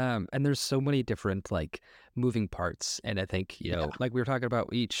 Right. And there's so many different, like, moving parts. And I think, you know, like we were talking about,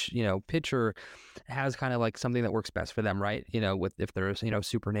 each, you know, pitcher has kind of like something that works best for them, right? You know, with, if there's, you know,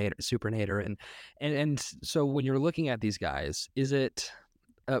 supernator. And so when you're looking at these guys, is it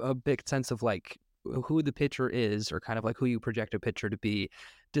a big sense of, like, who the pitcher is, or kind of like who you project a pitcher to be?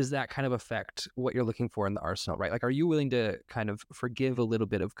 Does that kind of affect what you're looking for in the arsenal, right? Like, are you willing to kind of forgive a little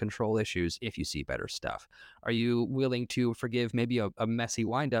bit of control issues if you see better stuff? Are you willing to forgive maybe a messy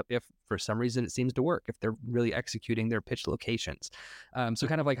windup if for some reason it seems to work, if they're really executing their pitch locations? So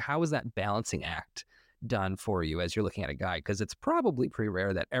kind of like, how is that balancing act done for you as you're looking at a guy? Because it's probably pretty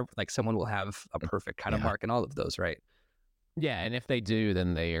rare that like someone will have a perfect kind of mark in all of those, right? Yeah, and if they do,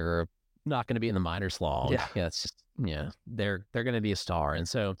 then they're not going to be in the minors long. Yeah, it's just, they're going to be a star. And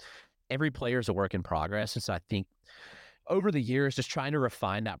so every player is a work in progress. And so I think over the years, just trying to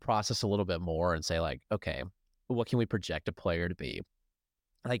refine that process a little bit more and say, like, okay, what can we project a player to be?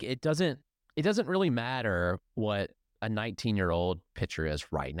 Like, it doesn't really matter what a 19-year-old pitcher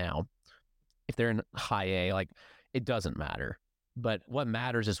is right now. If they're in high A, like, it doesn't matter. But what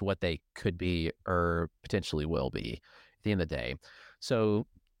matters is what they could be or potentially will be at the end of the day. So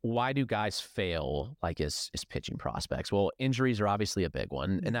why do guys fail, like, as pitching prospects? Well, injuries are obviously a big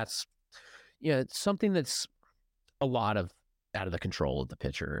one, and that's, it's something that's a lot of out of the control of the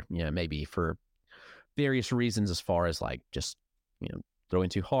pitcher, maybe for various reasons, as far as, like, just, throwing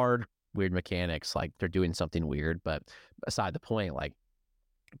too hard, weird mechanics, like they're doing something weird. But aside the point, like,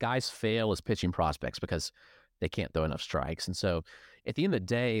 guys fail as pitching prospects because they can't throw enough strikes. And so at the end of the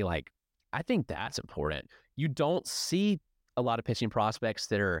day, like, I think that's important. You don't see a lot of pitching prospects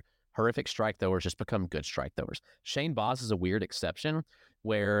that are horrific strike throwers just become good strike throwers. Shane Baz is a weird exception,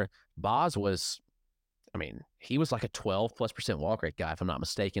 where Baz was, he was like a 12+% walk rate guy, if I'm not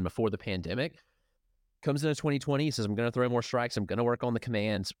mistaken, before the pandemic. Comes into 2020, he says, I'm going to throw more strikes, I'm going to work on the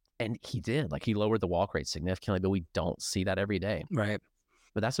commands. And he did. Like, he lowered the walk rate significantly, but we don't see that every day. Right.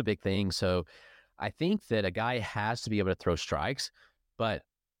 But that's a big thing. So I think that a guy has to be able to throw strikes, but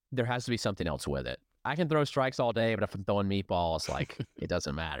there has to be something else with it. I can throw strikes all day, but if I'm throwing meatballs, like, it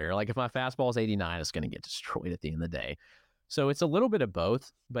doesn't matter. Like, if my fastball is 89, it's going to get destroyed at the end of the day. So it's a little bit of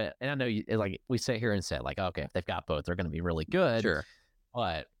both. But, and I know, like, we sit here and say, like, okay, if they've got both, they're going to be really good. Sure.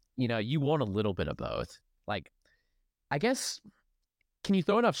 But, you want a little bit of both. Like, I guess, can you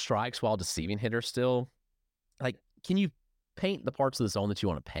throw enough strikes while deceiving hitters still? Like, can you paint the parts of the zone that you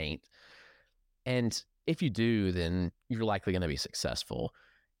want to paint? And if you do, then you're likely going to be successful.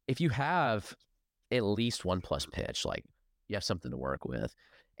 If you have at least 1+ pitch, like, you have something to work with.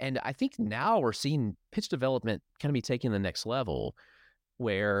 And I think now we're seeing pitch development kind of be taken to the next level,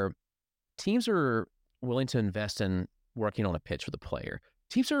 where teams are willing to invest in working on a pitch with a player.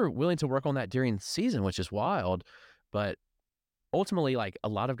 teams are willing to work on that during the season, which is wild. But ultimately, like a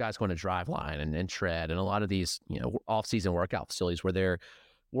lot of guys going to drive line and tread and a lot of these, off-season workout facilities where they're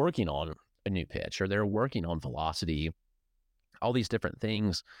working on a new pitch or they're working on velocity, all these different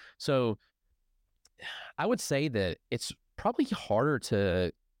things. So I would say that it's probably harder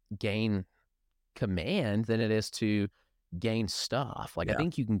to gain command than it is to gain stuff. Like, I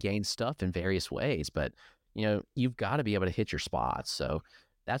think you can gain stuff in various ways, but you've got to be able to hit your spots. So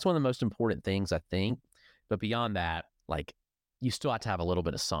that's one of the most important things, I think. But beyond that, like, you still have to have a little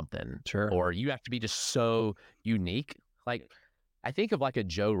bit of something. Sure. Or you have to be just so unique. Like, I think of like a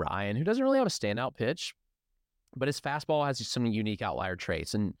Joe Ryan who doesn't really have a standout pitch, but his fastball has some unique outlier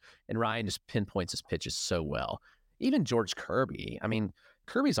traits, and Ryan just pinpoints his pitches so well. Even George Kirby. I mean,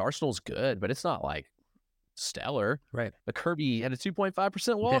 Kirby's arsenal's good, but it's not like stellar. Right. But Kirby had a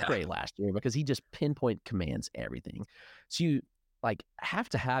 2.5% walk rate last year because he just pinpoint commands everything. So you like have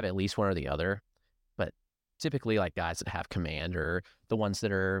to have at least one or the other, but typically like guys that have command are the ones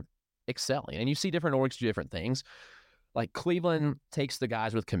that are excelling. And you see different orgs do different things. Like Cleveland takes the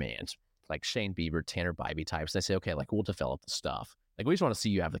guys with command, like Shane Bieber, Tanner Bybee types. They say, okay, like we'll develop the stuff. Like we just want to see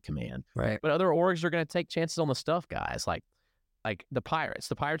you have the command. Right. But other orgs are going to take chances on the stuff guys. Like the Pirates.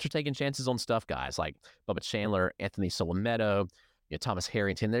 The Pirates are taking chances on stuff guys like Bubba Chandler, Anthony Solometto, Thomas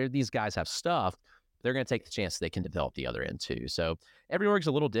Harrington. These guys have stuff. They're going to take the chance they can develop the other end too. So every org's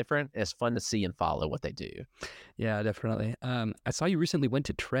a little different. It's fun to see and follow what they do. Yeah, definitely. I saw you recently went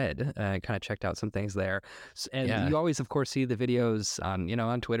to Tread and kind of checked out some things there. And you always, of course, see the videos on,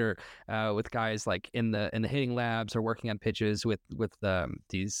 on Twitter with guys like in the hitting labs or working on pitches with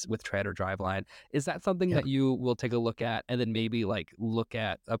Tread or Driveline. Is that something that you will take a look at and then maybe like look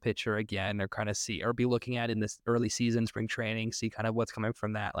at a pitcher again or kind of see or be looking at in this early season, spring training, see kind of what's coming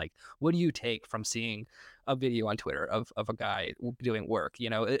from that? Like, what do you take from seeing a video on Twitter of a guy doing work?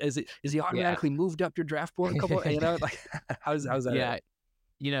 Is he automatically moved up your draft board a couple? Like how's that?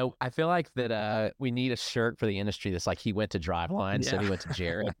 Yeah, I feel like that we need a shirt for the industry that's like he went to Driveline, so he went to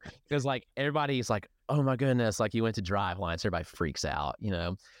Jared, because like everybody's like, oh my goodness, like you went to Driveline, so everybody freaks out,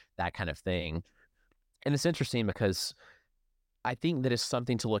 that kind of thing. And it's interesting because I think that it's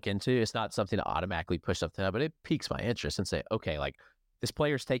something to look into. It's not something to automatically push up to, but it piques my interest and say, okay, like this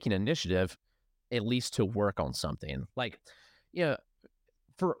player's taking initiative at least to work on something. Like,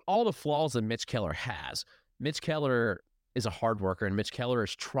 for all the flaws that Mitch Keller has, Mitch Keller is a hard worker, and Mitch Keller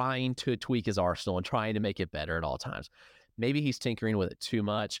is trying to tweak his arsenal and trying to make it better at all times. Maybe he's tinkering with it too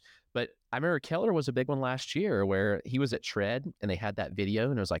much, but I remember Keller was a big one last year where he was at Tread and they had that video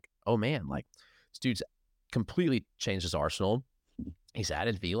and it was like, oh man, like this dude's completely changed his arsenal. He's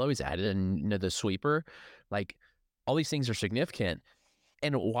added velo, he's added the sweeper. Like all these things are significant.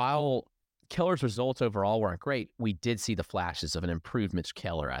 And while Keller's results overall weren't great, we did see the flashes of an improved Mitch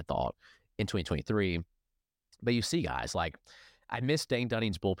Keller, I thought, in 2023. But you see guys like, I missed Dane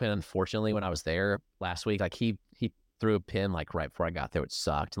Dunning's bullpen, unfortunately, when I was there last week. Like he threw a pin like right before I got there, which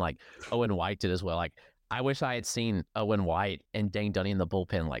sucked. And like Owen White did as well. Like I wish I had seen Owen White and Dane Dunning in the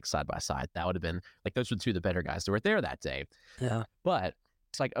bullpen like side by side. That would have been like, those were two of the better guys that were there that day. Yeah. But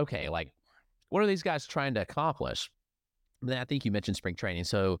it's like, okay, like what are these guys trying to accomplish? Then I think you mentioned spring training.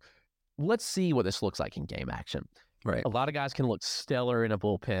 So let's see what this looks like in game action. Right. A lot of guys can look stellar in a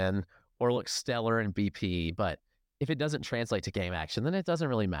bullpen or look stellar in BP, but if it doesn't translate to game action, then it doesn't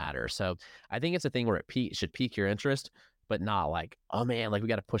really matter. So I think it's a thing where it should pique your interest, but not like, oh man, like we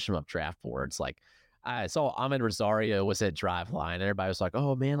got to push him up draft boards. Like I saw Ahmed Rosario was at Driveline and everybody was like,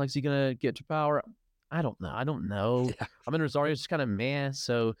 oh man, like is he going to get to power? I don't know. Yeah. Ahmed Rosario is just kind of man.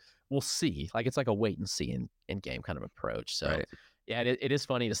 So we'll see. Like it's like a wait and see in game kind of approach. So right. Yeah, it is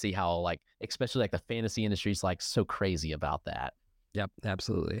funny to see how like, especially like the fantasy industry is like so crazy about that. Yep,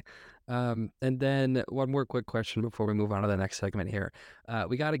 absolutely. And then one more quick question before we move on to the next segment here.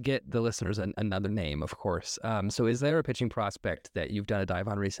 We got to get the listeners another name, of course. So is there a pitching prospect that you've done a dive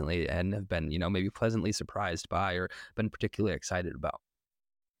on recently and have been, maybe pleasantly surprised by or been particularly excited about?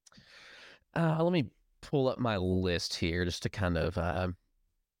 Let me pull up my list here just to kind of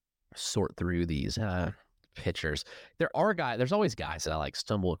sort through these pitchers. There's always guys that I like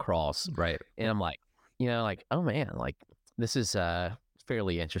stumble across. Right. And I'm like, like, oh man, like this is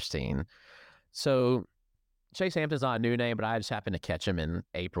fairly interesting. So Chase Hampton's not a new name, but I just happened to catch him in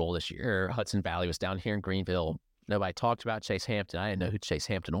April this year. Hudson Valley was down here in Greenville. Nobody talked about Chase Hampton. I didn't know who Chase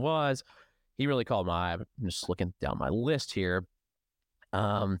Hampton was. He really caught my eye. I'm just looking down my list here.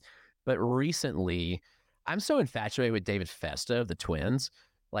 But recently, I'm so infatuated with David Festa of the Twins.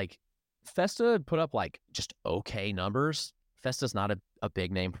 Like, Festa put up, like, just okay numbers. Festa's not a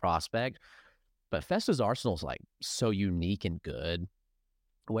big name prospect, but Festa's arsenal is, like, so unique and good.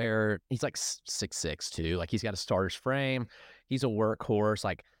 where he's like 6'6" too. Like he's got a starter's frame. He's a workhorse.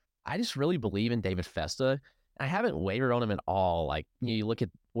 Like I just really believe in David Festa. I haven't wavered on him at all. Like you look at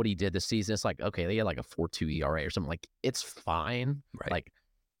what he did this season, it's like, okay, they had like a 4.2 ERA or something. Like it's fine. Right. Like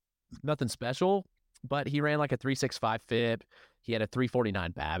nothing special, but he ran like a 3.65 FIP. He had a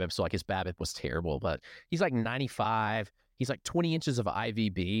 3.49 BABIP, so like his BABIP was terrible, but he's like 95. He's like 20 inches of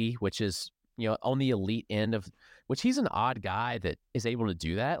IVB, which is, on the elite end of, which he's an odd guy that is able to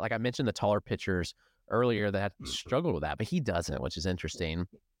do that. Like I mentioned the taller pitchers earlier that struggled with that, but he doesn't, which is interesting.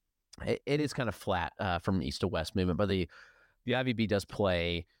 It is kind of flat from east to west movement, but the IVB does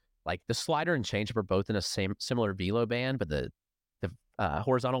play. Like the slider and changeup are both in a similar velo band, but the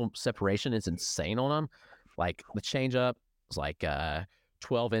horizontal separation is insane on them. Like the changeup is like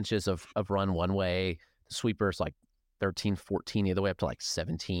 12 inches of run one way. The sweeper's like 13, 14, the other way up to like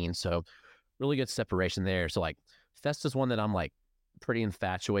 17. So really good separation there. So like Festa's one that I'm like pretty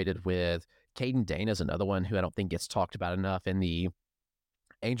infatuated with. Caden Dana's another one who I don't think gets talked about enough in the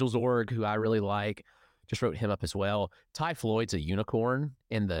Angels org, who I really like. Just wrote him up as well. Ty Floyd's a unicorn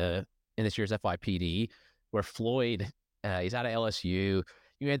in this year's FYPD, where Floyd, he's out of LSU.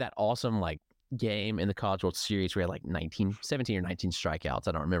 You had that awesome like game in the College World Series where he had like 17 or 19 strikeouts.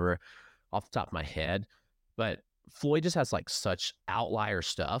 I don't remember off the top of my head, but Floyd just has like such outlier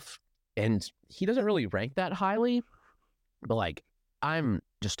stuff, and he doesn't really rank that highly, but like I'm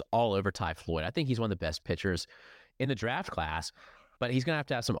just all over Ty Floyd. I think he's one of the best pitchers in the draft class, but he's going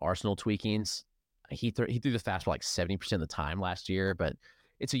to have some arsenal tweakings. He threw the fastball like 70% of the time last year, but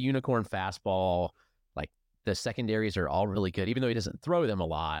it's a unicorn fastball. Like the secondaries are all really good, even though he doesn't throw them a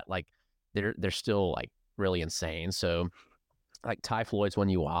lot. Like they're still like really insane. So like Ty Floyd's one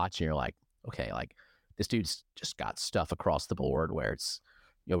you watch and you're like, okay, like this dude's just got stuff across the board where it's,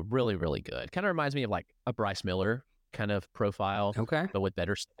 really, really good. Kind of reminds me of like a Bryce Miller kind of profile, okay, but with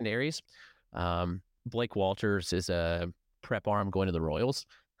better secondaries. Blake Walters is a prep arm going to the Royals.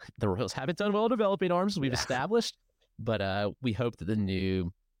 The Royals haven't done well developing arms, we've established, but we hope that the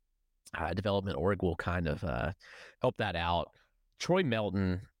new development org will kind of help that out. Troy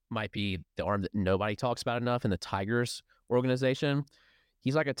Melton might be the arm that nobody talks about enough in the Tigers organization.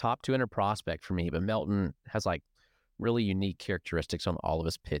 He's like a top 200 prospect for me, but Melton has like really unique characteristics on all of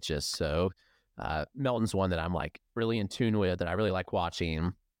his pitches. So Melton's one that I'm like really in tune with, that I really like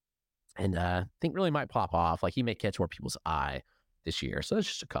watching, and think really might pop off. Like he may catch more people's eye this year. So there's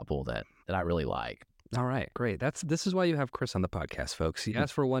just a couple that I really like. All right, great. This is why you have Chris on the podcast, folks. You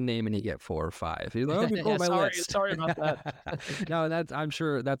ask for one name and you get 4 or 5. You're like, oh, my list. Sorry about that. No, I'm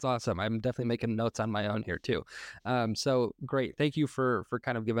sure that's awesome. I'm definitely making notes on my own here too. So great. Thank you for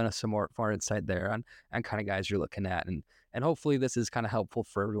kind of giving us some more insight there on kind of guys you're looking at, and hopefully this is kind of helpful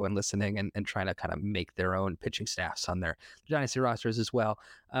for everyone listening and trying to kind of make their own pitching staffs on their dynasty rosters as well.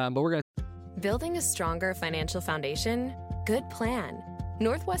 But we're going to Building a stronger financial foundation? Good plan.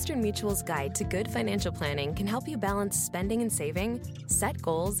 Northwestern Mutual's Guide to Good Financial Planning can help you balance spending and saving, set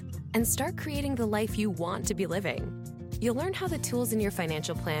goals, and start creating the life you want to be living. You'll learn how the tools in your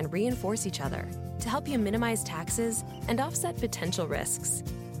financial plan reinforce each other to help you minimize taxes and offset potential risks.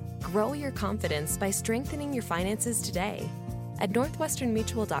 Grow your confidence by strengthening your finances today at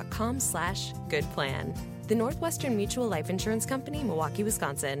northwesternmutual.com/goodplan. The Northwestern Mutual Life Insurance Company, Milwaukee,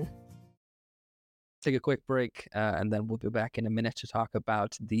 Wisconsin. take a quick break, and then we'll be back in a minute to talk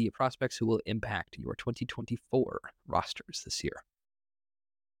about the prospects who will impact your 2024 rosters this year.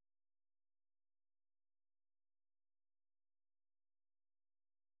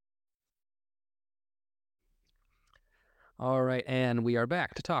 All right, and we are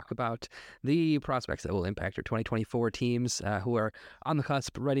back to talk about the prospects that will impact your 2024 teams who are on the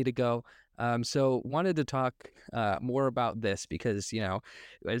cusp, ready to go. So wanted to talk more about this because,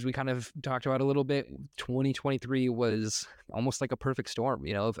 as we kind of talked about a little bit, 2023 was almost like a perfect storm,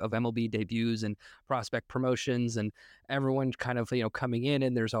 of MLB debuts and prospect promotions, and everyone kind of, coming in,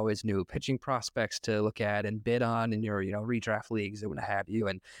 and there's always new pitching prospects to look at and bid on in your, redraft leagues and what have you.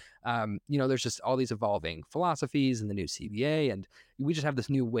 And, there's just all these evolving philosophies and the new CBA, and we just have this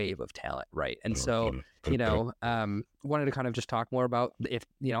new wave of talent, right? And so, wanted to kind of just talk more about if,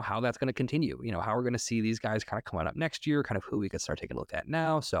 how that's going to continue, how we're going to see these guys kind of coming up next year, kind of who we could start taking a look at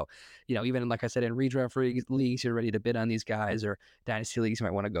now. So, even like I said, in redraft leagues, you're ready to bid on these guys, or dynasty leagues, you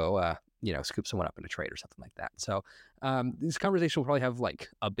might want to go, scoop someone up in a trade or something like that. So this conversation will probably have like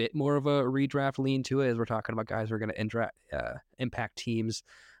a bit more of a redraft lean to it, as we're talking about guys who are going to impact teams.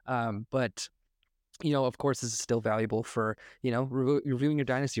 But of course, this is still valuable for, reviewing your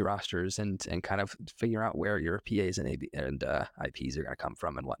dynasty rosters and kind of figure out where your PAs and IPs are going to come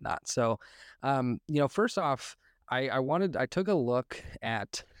from and whatnot. So, first off, I took a look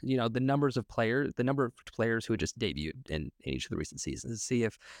at, the number of players who had just debuted in each of the recent seasons to see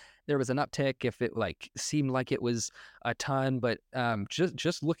if there was an uptick, if it seemed like it was a ton. But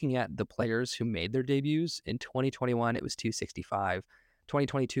just looking at the players who made their debuts in 2021, it was 265.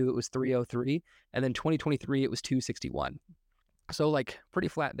 2022, it was 303. And then 2023, it was 261. So pretty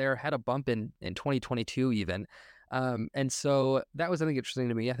flat there. Had a bump in 2022 even. And so that was, I think, interesting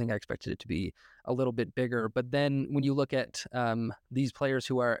to me. I think I expected it to be a little bit bigger. But then when you look at these players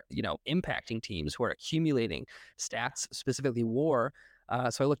who are, impacting teams, who are accumulating stats, specifically WAR.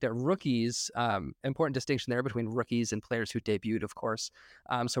 So I looked at rookies, important distinction there between rookies and players who debuted, of course.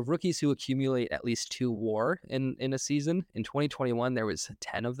 So rookies who accumulate at least 2 WAR in a season. In 2021, there was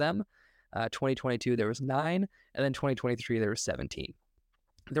 10 of them. 2022, there was 9. And then 2023, there was 17.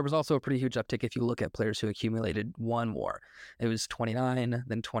 There was also a pretty huge uptick if you look at players who accumulated 1 WAR. It was 29,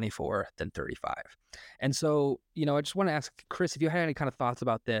 then 24, then 35. And so, I just want to ask Chris, if you had any kind of thoughts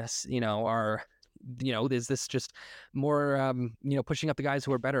about this, is this just more, pushing up the guys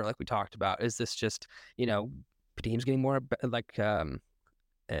who are better, like we talked about? Is this just, teams getting more better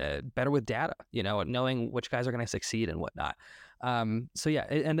with data, knowing which guys are going to succeed and whatnot? So yeah,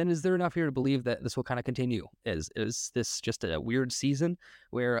 and then is there enough here to believe that this will kind of continue? Is this just a weird season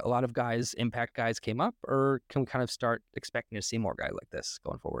where a lot of impact guys came up, or can we kind of start expecting to see more guys like this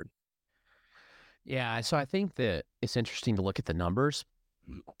going forward? Yeah, so I think that it's interesting to look at the numbers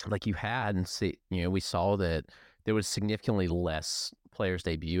like you had and see, we saw that there was significantly less players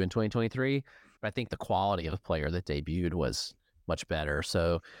debut in 2023, but I think the quality of the player that debuted was much better.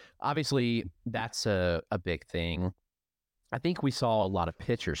 So obviously that's a big thing. I think we saw a lot of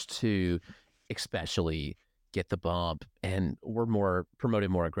pitchers too, especially get the bump and were promoted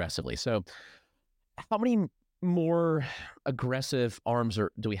more aggressively. So how many more aggressive arms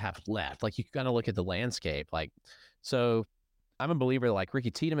do we have left? You kind of look at the landscape. So I'm a believer Ricky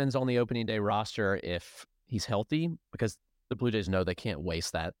Tiedemann's on the opening day roster if he's healthy, because the Blue Jays know they can't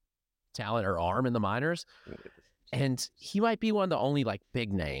waste that talent or arm in the minors. And he might be one of the only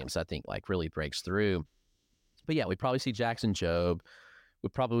big names I think really breaks through. But yeah, we probably see Jackson Jobe. We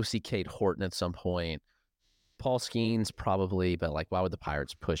probably see Cade Horton at some point. Paul Skeens probably, but why would the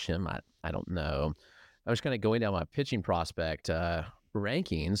Pirates push him? I don't know. I was kind of going down my pitching prospect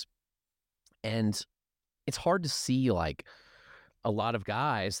rankings, and it's hard to see a lot of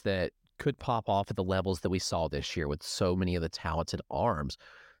guys that could pop off at the levels that we saw this year with so many of the talented arms.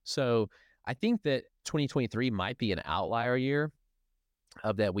 So I think that 2023 might be an outlier year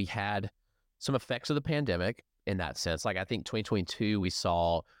of that. We had some effects of the pandemic in that sense. I think 2022, we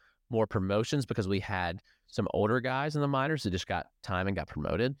saw more promotions because we had some older guys in the minors that just got time and got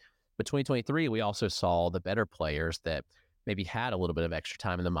promoted. But 2023, we also saw the better players that maybe had a little bit of extra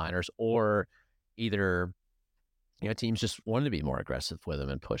time in the minors, or either, teams just wanted to be more aggressive with them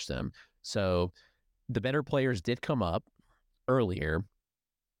and push them. So the better players did come up earlier,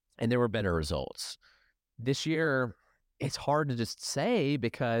 and there were better results. This year, it's hard to just say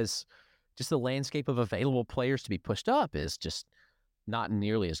because just the landscape of available players to be pushed up is just not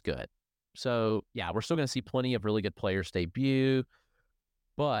nearly as good. So yeah, we're still going to see plenty of really good players debut,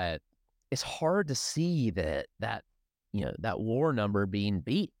 but it's hard to see that WAR number being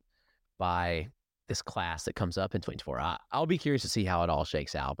beat by this class that comes up in 2024. I'll be curious to see how it all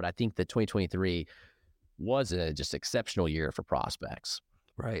shakes out, but I think that 2023 was a just exceptional year for prospects.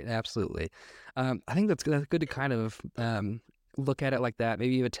 Right, absolutely. I think that's good to kind of look at it like that.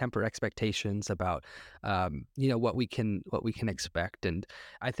 Maybe even temper expectations about what we can expect. And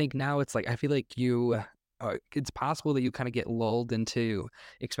I think now it's I feel like it's possible that you kind of get lulled into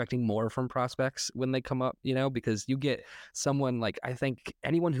expecting more from prospects when they come up, because you get someone I think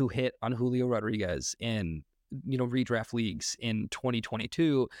anyone who hit on Julio Rodriguez in redraft leagues in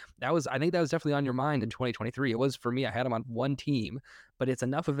 2022, I think that was definitely on your mind in 2023. It was for me. I had him on one team, but it's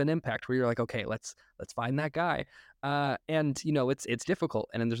enough of an impact where you're okay, let's find that guy. And it's difficult,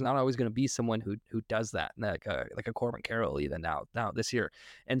 and then there's not always going to be someone who does that, like a Corbin Carroll even now this year.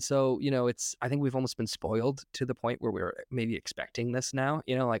 And so I think we've almost been spoiled to the point where we're maybe expecting this now.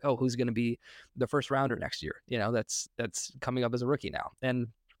 Who's going to be the first rounder next year? That's coming up as a rookie now, and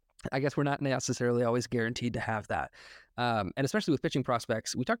I guess we're not necessarily always guaranteed to have that. And especially with pitching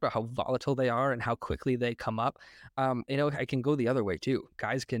prospects, we talked about how volatile they are and how quickly they come up. I can go the other way too.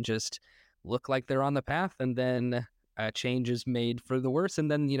 Guys can just look like they're on the path, and then a change is made for the worse, and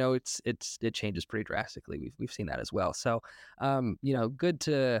then it changes pretty drastically. We've seen that as well. So good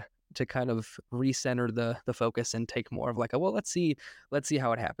to kind of recenter the focus and take more of let's see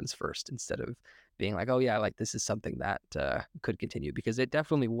how it happens first, instead of being this is something that could continue, because it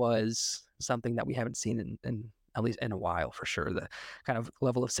definitely was something that we haven't seen in at least in a while for sure, the kind of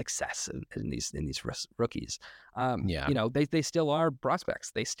level of success in these rookies. You know, they still are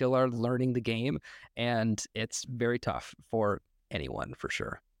prospects. They still are learning the game, and it's very tough for anyone for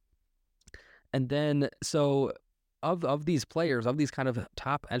sure. And then, so of these players, of these kind of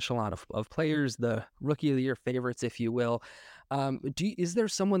top echelon of players, the rookie of the year favorites, if you will, is there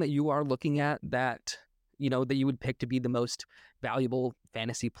someone that you are looking at that, you know, that you would pick to be the most valuable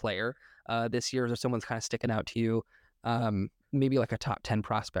fantasy player this year? Is there someone's kind of sticking out to you? Maybe like a top 10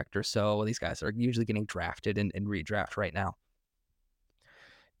 prospect or so. These guys are usually getting drafted and redraft right now.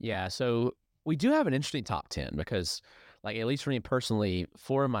 Yeah, so we do have an interesting top 10 because, like, at least for me personally,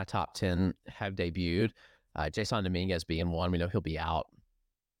 4 of my top 10 have debuted. Jason Dominguez being one. We know he'll be out,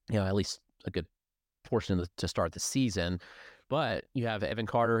 you know, at least a good portion to start the season. But you have Evan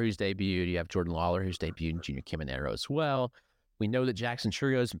Carter, who's debuted. You have Jordan Lawler, who's debuted, and Junior Caminero as well. We know that Jackson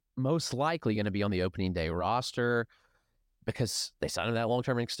Chourio is most likely going to be on the opening day roster because they signed him that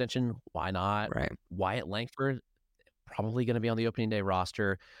long-term extension. Why not? Right. Wyatt Langford, probably going to be on the opening day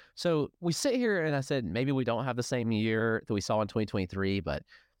roster. So we sit here and I said, maybe we don't have the same year that we saw in 2023, but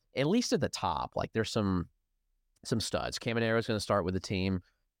at least at the top, like there's some studs. Caminero is going to start with the team,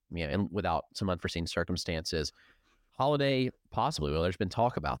 you know, and without some unforeseen circumstances. Holiday, possibly. Well, there's been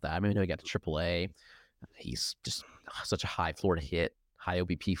talk about that. I mean, he got to AAA. He's just such a high floor to hit, high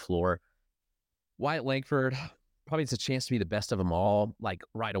OBP floor. Wyatt Langford probably has a chance to be the best of them all, like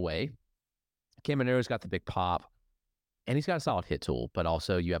right away. Caminero's got the big pop, and he's got a solid hit tool, but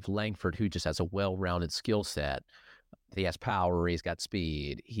also you have Langford, who just has a well-rounded skill set. He has power, he's got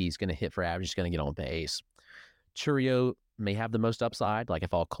speed, he's going to hit for average, he's going to get on base. Chourio may have the most upside, like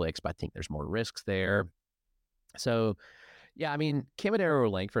if all clicks, but I think there's more risks there. So, yeah, I mean, Caminero or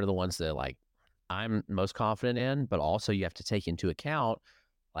Langford are the ones that, like, I'm most confident in, but also you have to take into account,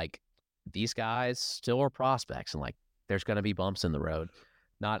 like, these guys still are prospects, and, like, there's going to be bumps in the road.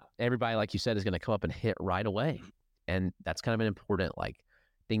 Not everybody, like you said, is going to come up and hit right away. And that's kind of an important, like,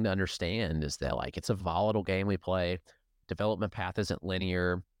 thing to understand is that, like, it's a volatile game we play. Development path isn't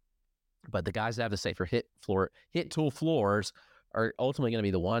linear, but the guys that have the safer hit tool floors are ultimately going to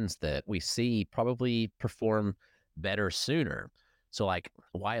be the ones that we see probably perform better sooner. So, like,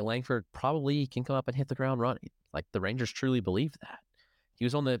 Wyatt Langford probably can come up and hit the ground running. Like, the Rangers truly believe that. He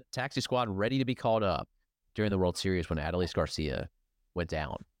was on the taxi squad ready to be called up during the World Series when Adolis Garcia went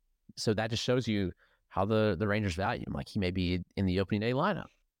down. So that just shows you how the Rangers value him. Like, he may be in the opening day lineup.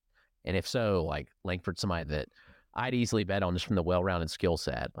 And if so, like, Langford's somebody that I'd easily bet on just from the well-rounded skill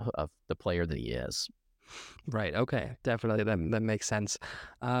set of the player that he is. Right. Okay. Definitely. That makes sense.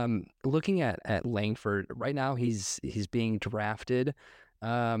 Looking at Langford right now, he's being drafted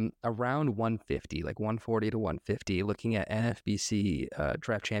around 150, like 140 to 150. Looking at NFBC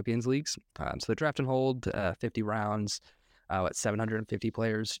Draft Champions Leagues, so the draft and hold 50 rounds, 750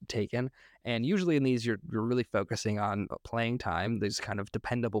 players taken, and usually in these you're really focusing on playing time. These kind of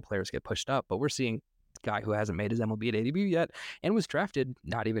dependable players get pushed up, but we're seeing guy who hasn't made his MLB debut yet and was drafted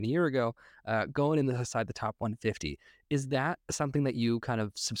not even a year ago, going inside the top 150. Is that something that you kind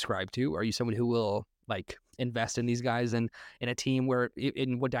of subscribe to? Are you someone who will, like, invest in these guys in a team where,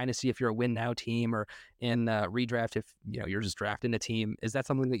 in what dynasty, if you're a win now team, or in redraft, if you know you're just drafting a team, is that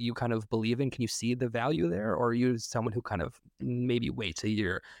something that you kind of believe in? Can you see the value there, or are you someone who kind of maybe waits a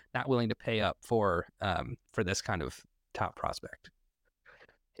year, not willing to pay up for this kind of top prospect?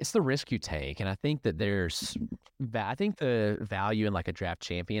 It's the risk you take. And I think that I think the value in, like, a draft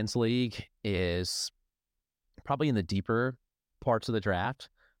champions league is probably in the deeper parts of the draft.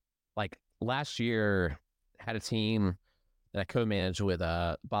 Like, last year had a team that I co-managed with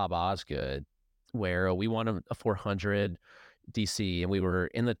Bob Osgood, where we won a 400 DC, and we were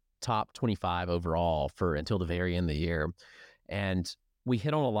in the top 25 overall until the very end of the year. And we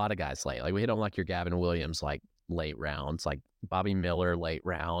hit on a lot of guys late. Like, we hit on, like, your Gavin Williams, like, late rounds, like Bobby Miller late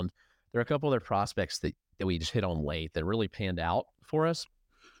round. There are a couple other prospects that we just hit on late that really panned out for us.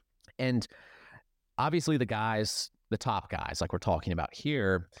 And obviously the top guys like we're talking about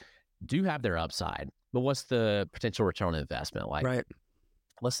here do have their upside, but what's the potential return on investment? Like, right.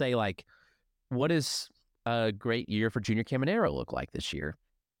 Let's say, like, what does a great year for Junior Caminero look like this year?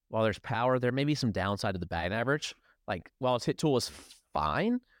 While there's power, there may be some downside to the batting average. Like, while his hit tool is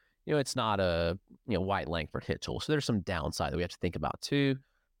fine, you know, it's not a, you know, Wyatt Langford hit tool. So there's some downside that we have to think about too.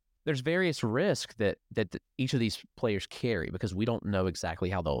 There's various risks that each of these players carry because we don't know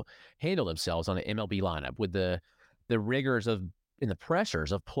exactly how they'll handle themselves on an MLB lineup with the rigors and the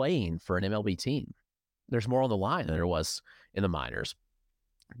pressures of playing for an MLB team. There's more on the line than there was in the minors.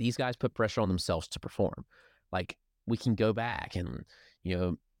 These guys put pressure on themselves to perform. Like, we can go back and, you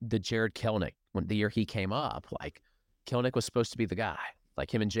know, the Jared Kelenic when the year he came up, like Kelnick was supposed to be the guy.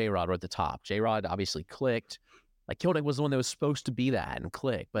 Like him and J-Rod were at the top. J-Rod obviously clicked. Like Kelnick was the one that was supposed to be that and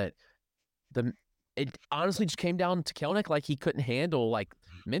click. But it honestly just came down to Kelnick. Like he couldn't handle, like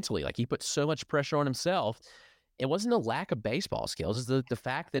mentally, like he put so much pressure on himself. It wasn't a lack of baseball skills. It's the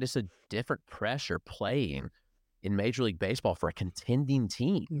fact that it's a different pressure playing in Major League Baseball for a contending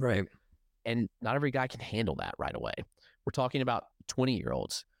team. Right. And not every guy can handle that right away. We're talking about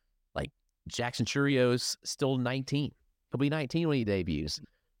 20-year-olds. Like Jackson Churio's still 19. He'll be 19 when he debuts.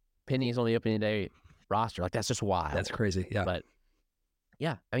 Penny's on the opening day roster. Like, that's just wild. That's crazy. Yeah. But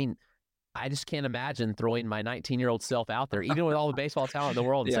yeah, I mean, I just can't imagine throwing my 19-year-old self out there, even with all the baseball talent in the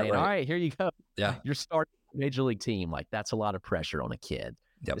world, and saying, all right, here you go. Yeah. You're starting a major league team. Like, that's a lot of pressure on a kid.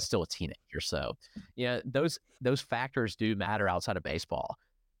 Yep. It's still a teenager. So, yeah, those factors do matter outside of baseball.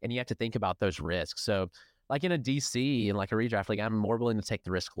 And you have to think about those risks. So, like in a DC and like a redraft league, I'm more willing to take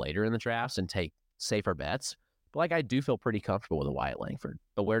the risk later in the drafts and take safer bets. But like, I do feel pretty comfortable with a Wyatt Langford.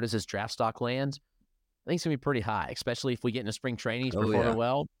 But where does his draft stock land? I think it's going to be pretty high, especially if we get into spring training, he's performing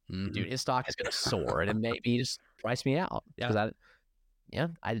well. Mm-hmm. Dude, his stock is going to soar, and it maybe just price me out. Because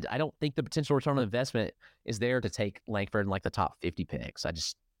I don't think the potential return on investment is there to take Langford in like the top 50 picks. I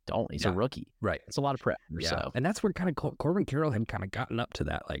just don't. He's a rookie. Right. It's a lot of pressure. Yeah. So. And that's where kind of Corbin Carroll had kind of gotten up to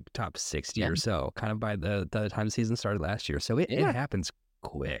that like top 60 or so, kind of by the time the season started last year. So it happens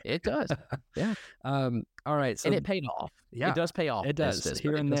quick. It does. Yeah. All right. So, and it paid off. Yeah. It does pay off. It does.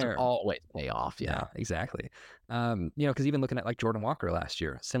 Here and there. Always pay off. Yeah, exactly. Because even looking at like Jordan Walker last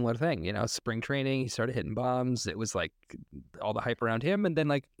year, similar thing, spring training, he started hitting bombs. It was like all the hype around him. And then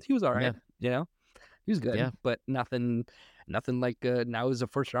like, he was all right, he was good, but nothing like now is a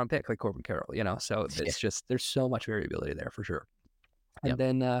first round pick like Corbin Carroll, so it's just, there's so much variability there for sure. And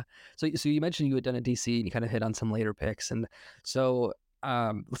then, so you mentioned you had done a DC and you kind of hit on some later picks. And so,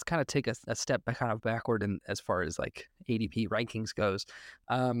 let's kind of take a step back, kind of backward, and as far as like ADP rankings goes.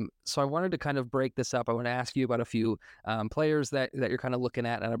 So I wanted to kind of break this up. I want to ask you about a few players that you're kind of looking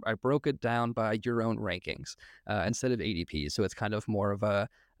at, and I broke it down by your own rankings instead of ADP. So it's kind of more of a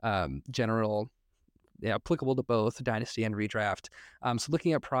general, applicable to both dynasty and redraft. So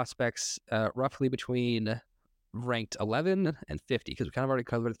looking at prospects roughly between ranked 11 and 50, because we kind of already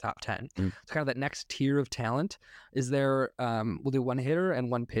covered the top 10. It's kind of that next tier of talent. Is there, we'll do one hitter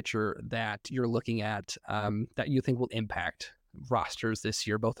and one pitcher that you're looking at that you think will impact rosters this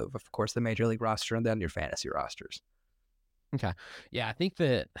year, both of course, the major league roster and then your fantasy rosters? Okay. Yeah, I think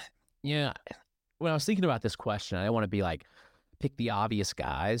that, when I was thinking about this question, I don't want to be like, pick the obvious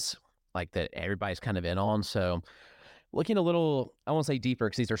guys like that everybody's kind of in on. So looking a little, I won't say deeper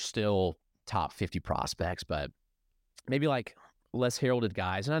because these are still top 50 prospects, but maybe like less heralded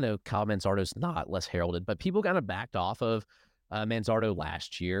guys. And I know Kyle Manzardo's not less heralded, but people kind of backed off of Manzardo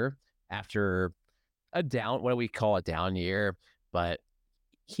last year after a down, what do we call a down year? But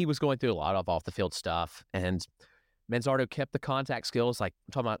he was going through a lot of off the field stuff, and Manzardo kept the contact skills. Like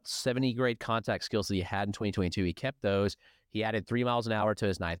I'm talking about 70 grade contact skills that he had in 2022. He kept those. He added 3 miles an hour to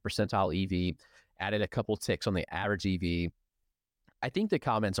his 9th percentile EV, added a couple ticks on the average EV. I think that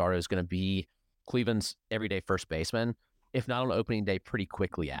Kyle Manzardo is going to be Cleveland's everyday first baseman, if not on opening day, pretty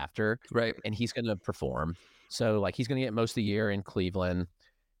quickly after. Right. And he's going to perform. So like he's going to get most of the year in Cleveland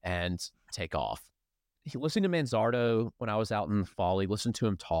and take off. Listening to Manzardo when I was out in Folly, listen to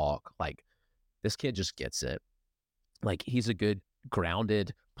him talk, like this kid just gets it. Like he's a good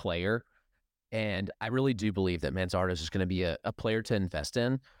grounded player. And I really do believe that Manzardo is just going to be a player to invest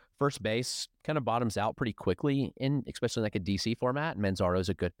in. First base kind of bottoms out pretty quickly in especially like a DC format. Manzardo is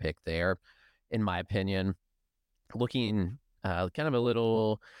a good pick there, in my opinion. Looking kind of a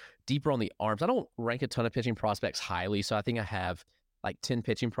little deeper on the arms. I don't rank a ton of pitching prospects highly, so I think I have like 10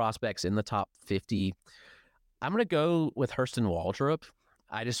 pitching prospects in the top 50. I'm going to go with Hurston Waldrop.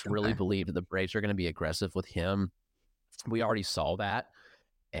 I just really believe that the Braves are going to be aggressive with him. We already saw that.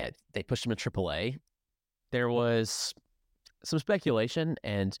 And they pushed him to AAA. There was some speculation,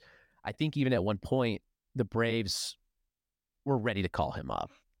 and I think even at one point, the Braves were ready to call him up.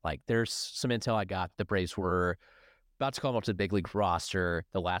 Like, there's some intel I got. The Braves were about to call him up to the big league roster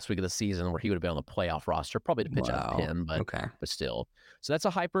the last week of the season, where he would have been on the playoff roster, probably to pitch out of Penn, but still. So that's a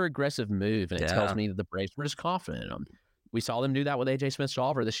hyper-aggressive move, and it tells me that the Braves were just confident in him. We saw them do that with A.J.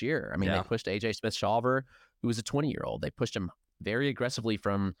 Smith-Shawver this year. I mean, they pushed A.J. Smith-Shawver, who was a 20-year-old. They pushed him very aggressively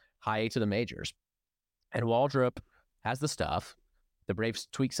from high A to the majors. And Waldrop has the stuff. The Braves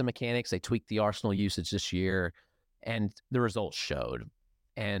tweaked some mechanics. They tweaked the Arsenal usage this year, and the results showed.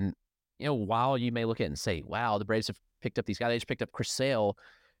 And, while you may look at it and say, wow, the Braves have picked up these guys, they just picked up Chris Sale.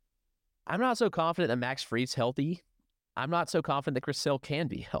 I'm not so confident that Max Fried's healthy. I'm not so confident that Chris Sale can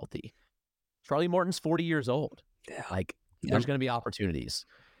be healthy. Charlie Morton's 40 years old. Yeah. Like, there's going to be opportunities.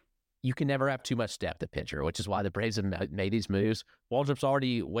 You can never have too much depth at pitcher, which is why the Braves have made these moves. Waldrop's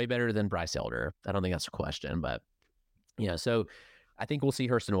already way better than Bryce Elder. I don't think that's a question, but so I think we'll see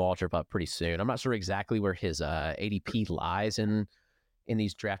Hurston Waldrop up pretty soon. I'm not sure exactly where his ADP lies in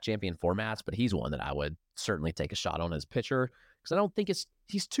these draft champion formats, but he's one that I would certainly take a shot on as pitcher, because I don't think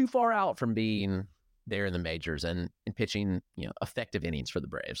he's too far out from being there in the majors and pitching, effective innings for the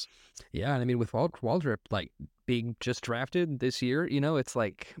Braves. Yeah, and I mean, with Waldrop, like, being just drafted this year, it's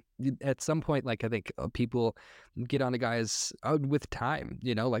like at some point, like, I think people get on the guys with time,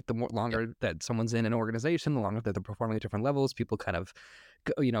 like the longer that someone's in an organization, the longer that they're performing at different levels, people kind of,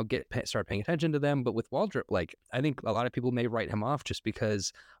 start paying attention to them. But with Waldrop, like, I think a lot of people may write him off just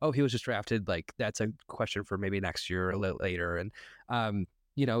because, he was just drafted. Like, that's a question for maybe next year or a little later. And,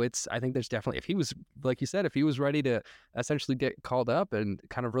 I think there's definitely, if he was, like you said, if he was ready to essentially get called up and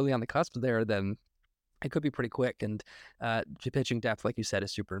kind of really on the cusp there, then it could be pretty quick. And pitching depth, like you said,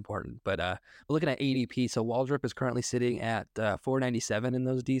 is super important. But we're looking at ADP. So Waldrop is currently sitting at 497 in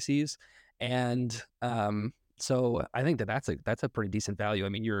those DCs. And so I think that's a pretty decent value. I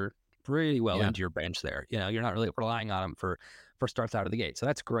mean, you're pretty well into your bench there. You're not really relying on him for starts out of the gate. So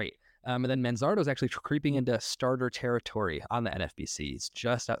that's great. And then Manzardo's actually creeping into starter territory on the NFBC. He's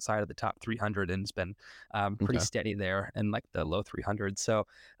just outside of the top 300 and has been pretty steady there in like the low 300s. So,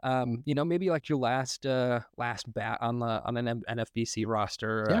 maybe like your last bat on an NFBC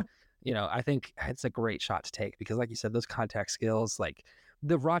roster. I think it's a great shot to take because, like you said, those contact skills, like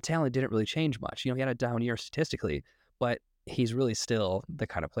the raw talent didn't really change much. He had a down year statistically, but he's really still the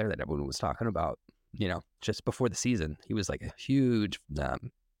kind of player that everyone was talking about. Just before the season, he was like a huge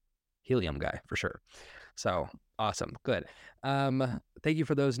helium guy for sure. So awesome. Good. Thank you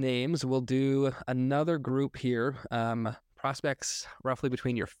for those names. We'll do another group here. Prospects roughly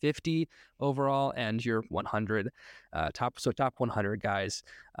between your 50 overall and your 100 top 100 guys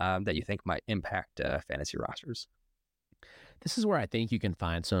that you think might impact fantasy rosters. This is where I think you can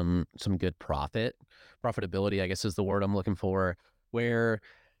find some good profitability, I guess is the word I'm looking for, where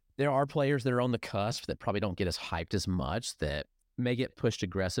there are players that are on the cusp that probably don't get as hyped as much that may get pushed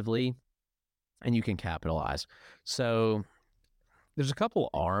aggressively and you can capitalize. So there's a couple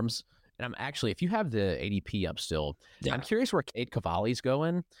arms, and I'm actually, if you have the ADP up still, I'm curious where Cade Cavalli's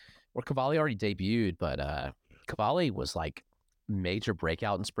going, where Cavalli already debuted, but Cavalli was like major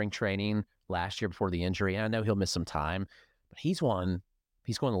breakout in spring training last year before the injury. And I know he'll miss some time, but he's going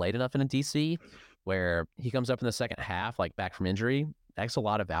late enough in a DC where he comes up in the second half, like back from injury. That's a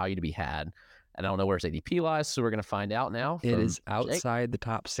lot of value to be had. And I don't know where his ADP lies, so we're going to find out now. It is outside the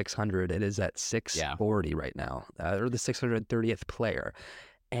top 600. It is at 640 right now, or the 630th player.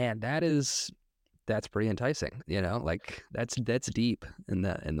 And that's pretty enticing, like that's deep in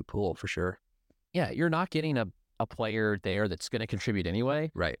the pool for sure. Yeah, you're not getting a player there that's going to contribute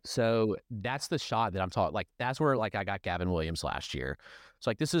anyway. Right. So that's the shot that I'm talking, like that's where like I got Gavin Williams last year. So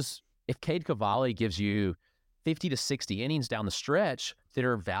like this is, if Cade Cavalli gives you 50 to 60 innings down the stretch that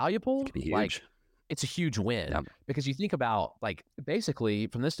are valuable, like it's a huge win. Because you think about like basically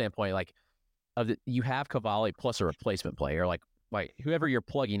from this standpoint, like you have Cavalli plus a replacement player, like whoever you're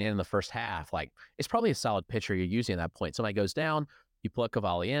plugging in the first half, like it's probably a solid pitcher you're using at that point. Somebody goes down, you plug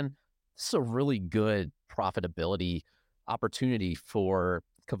Cavalli in. This is a really good profitability opportunity for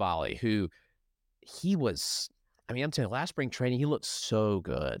Cavalli, who I'm telling you, last spring training, he looked so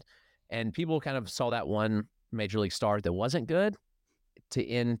good. And people kind of saw that one major league start that wasn't good to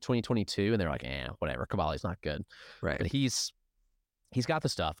end 2022, and they're like, whatever, Cavalli's not good. Right. But he's got the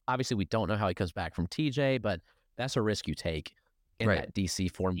stuff. Obviously, we don't know how he comes back from TJ, but that's a risk you take in that DC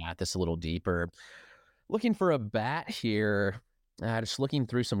format that's a little deeper. Looking for a bat here, just looking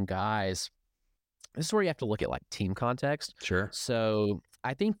through some guys. This is where you have to look at like team context. Sure. So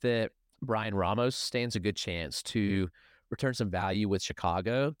I think that Brian Ramos stands a good chance to return some value with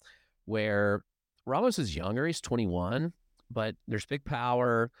Chicago, where Ramos is younger. He's 21, but there's big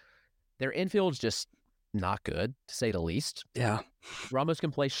power. Their infield's just not good, to say the least. Yeah. Ramos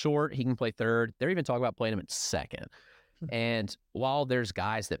can play short. He can play third. They're even talking about playing him at second. And while there's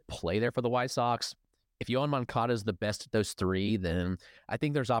guys that play there for the White Sox, if Yohan Moncada is the best at those three, then I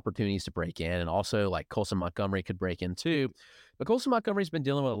think there's opportunities to break in. And also, like, Colson Montgomery could break in too. But Colson Montgomery's been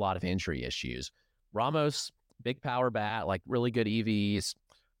dealing with a lot of injury issues. Ramos, big power bat, like really good EVs,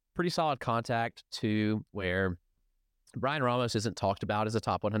 pretty solid contact too, where Brian Ramos isn't talked about as a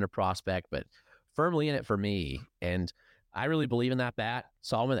top 100 prospect, but firmly in it for me. And I really believe in that bat.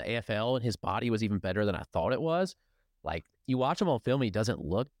 Saw him in the AFL, and his body was even better than I thought it was. Like, you watch him on film, he doesn't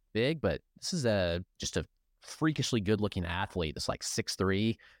look big, but this is just a freakishly good-looking athlete that's like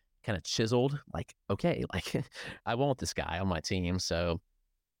 6'3", kind of chiseled. Like, okay, like I want this guy on my team. So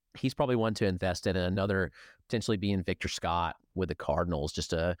he's probably one to invest in. And another potentially being Victor Scott with the Cardinals,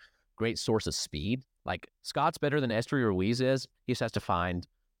 just a great source of speed. Like Scott's better than Esteury Ruiz is. He just has to find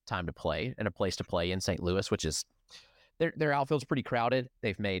time to play and a place to play in St. Louis, which is their outfield's pretty crowded.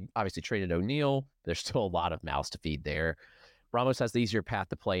 They've obviously traded O'Neill. There's still a lot of mouths to feed there. Ramos has the easier path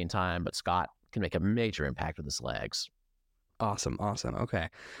to play in time, but Scott can make a major impact with his legs. Awesome. Okay.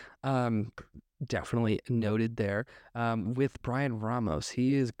 Definitely noted there. With Brian Ramos,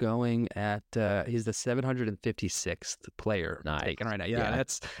 he is going at he's the 756th player taken right now. Yeah,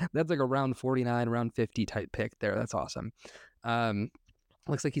 that's like a round 49, round 50 type pick there. That's awesome.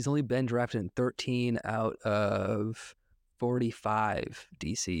 Looks like he's only been drafted in 13 out of 45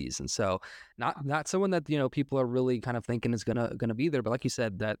 DCs, and so not someone that people are really kind of thinking is gonna be there. But like you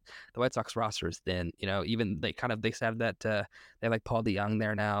said, that the White Sox roster is thin. Even they have that they have like Paul DeYoung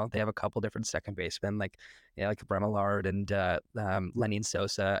there now. They have a couple different second basemen like Bremillard and Lenny and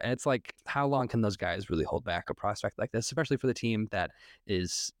Sosa, and it's like, how long can those guys really hold back a prospect like this, especially for the team that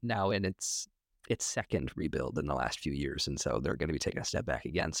is now in its second rebuild in the last few years, and so they're going to be taking a step back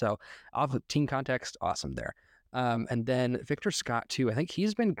again. So off of team context, awesome there. And then Victor Scott too, I think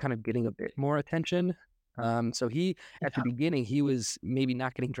he's been kind of getting a bit more attention. So he, at the beginning, he was maybe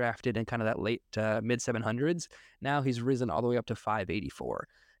not getting drafted in kind of that late mid 700s. Now he's risen all the way up to 584.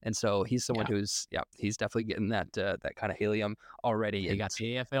 And so he's someone who's, he's definitely getting that kind of helium already. He got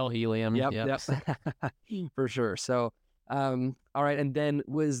the AFL helium. Yep. For sure. So, all right. And then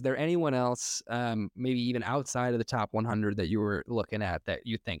was there anyone else, maybe even outside of the top 100 that you were looking at that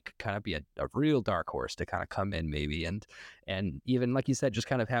you think kind of be a real dark horse to kind of come in maybe and even, like you said, just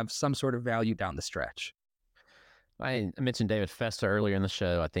kind of have some sort of value down the stretch? I mentioned David Festa earlier in the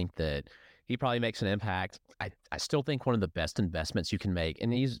show. I think that he probably makes an impact. I still think one of the best investments you can make,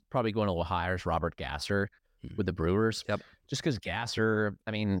 and he's probably going a little higher, is Robert Gasser with the Brewers. Yep. Just because Gasser,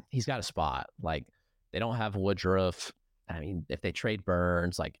 I mean, he's got a spot. Like, they don't have Woodruff. I mean, if they trade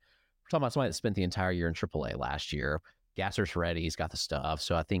Burns, like, we're talking about somebody that spent the entire year in AAA last year. Gasser's ready. He's got the stuff.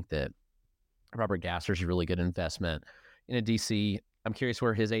 So I think that Robert Gasser's a really good investment in a DC. I'm curious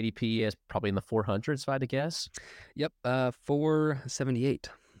where his ADP is, probably in the 400s, if I had to guess. Yep, 478.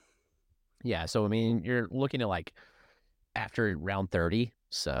 Yeah, so, I mean, you're looking at, like, after round 30.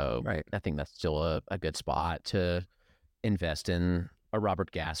 So right. I think that's still a good spot to invest in a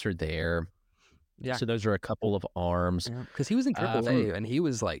Robert Gasser there. Yeah. So those are a couple of arms. Because he was in AAA, and he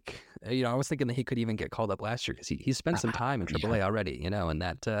was like, I was thinking that he could even get called up last year because he spent some time in AAA already, and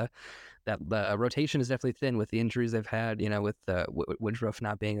that rotation is definitely thin with the injuries they've had, with Woodruff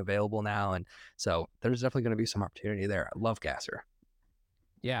not being available now. And so there's definitely going to be some opportunity there. I love Gasser.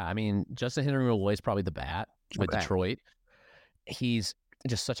 Yeah, I mean, Justin Henry Malloy is probably the bat with Detroit. He's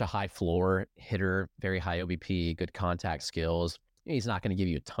just such a high floor hitter, very high OBP, good contact skills. He's not going to give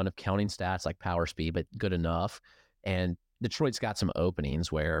you a ton of counting stats like power speed, but good enough. And Detroit's got some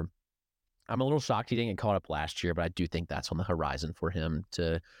openings where I'm a little shocked he didn't get caught up last year, but I do think that's on the horizon for him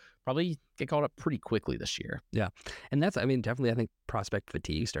to probably get caught up pretty quickly this year. Yeah. And that's, definitely, I think prospect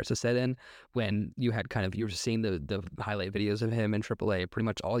fatigue starts to set in when you were seeing the highlight videos of him in AAA pretty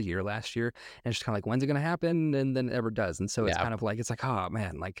much all year last year. And it's just kind of like, when's it going to happen? And then it never does. And so it's kind of like, it's like, oh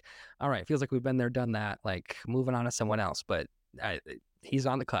man, like, all right, feels like we've been there, done that, like moving on to someone else. But he's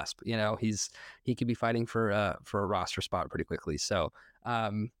on the cusp, he could be fighting for a roster spot pretty quickly. So,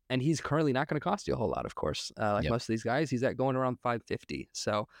 and he's currently not going to cost you a whole lot, of course. Most of these guys, he's at going around 550.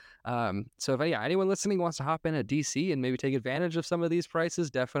 So, if anyone listening wants to hop in at DC and maybe take advantage of some of these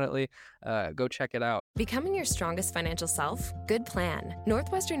prices, definitely go check it out. Becoming your strongest financial self? Good plan.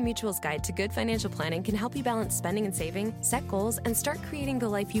 Northwestern Mutual's guide to good financial planning can help you balance spending and saving, set goals, and start creating the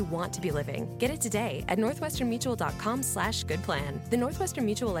life you want to be living. Get it today at northwesternmutual.com/goodplan. The Northwestern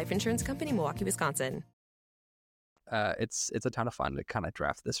Mutual Life Insurance Company, Milwaukee, Wisconsin. It's a ton of fun to kind of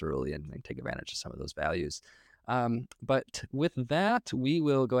draft this early and take advantage of some of those values. But with that, we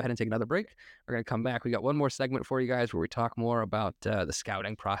will go ahead and take another break. We're going to come back. We got one more segment for you guys where we talk more about the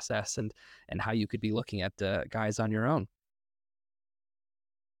scouting process and how you could be looking at guys on your own.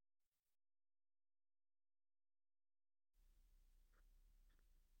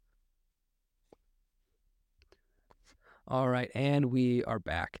 All right, and we are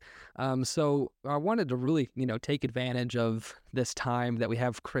back. So I wanted to really, take advantage of this time that we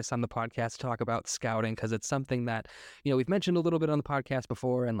have Chris on the podcast to talk about scouting, because it's something that, we've mentioned a little bit on the podcast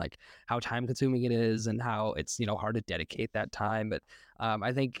before, and like how time consuming it is and how it's, hard to dedicate that time. But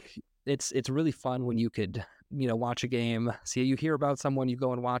I think it's really fun when you could, watch a game, see, you hear about someone, you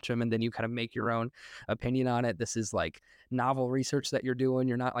go and watch them, and then you kind of make your own opinion on it. This is like novel research that you're doing.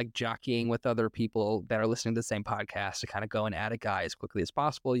 You're not like jockeying with other people that are listening to the same podcast to kind of go and at a guy as quickly as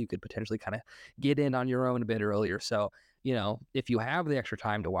possible. You could potentially kind of get in on your own a bit earlier. So, if you have the extra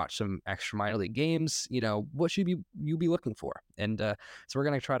time to watch some extra minor league games, what should you be looking for? And so we're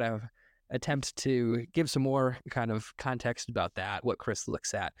going to try to attempt to give some more kind of context about that, what Chris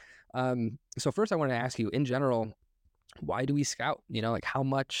looks at. So first I want to ask you, in general, why do we scout? Like how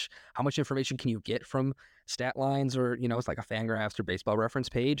much information can you get from stat lines, or, it's like a Fangraphs or Baseball Reference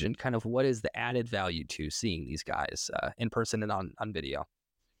page, and kind of what is the added value to seeing these guys in person and on video?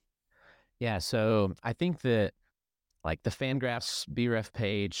 Yeah, so I think that like the Fangraphs BREF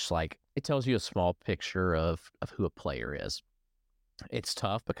page, like it tells you a small picture of who a player is. It's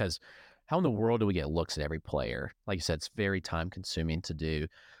tough because how in the world do we get looks at every player? Like you said, it's very time consuming to do.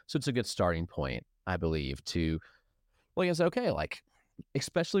 So it's a good starting point, I believe, to, well, it's okay. Like,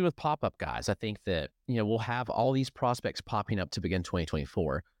 especially with pop-up guys, I think that, we'll have all these prospects popping up to begin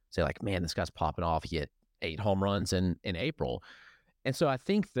 2024. Say like, man, this guy's popping off. He hit 8 home runs in April. And so I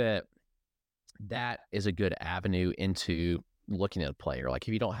think that is a good avenue into looking at a player. Like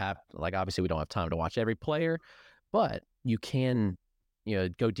if you don't have, like, obviously we don't have time to watch every player, but you can,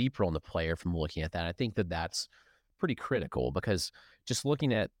 go deeper on the player from looking at that. I think that that's pretty critical because just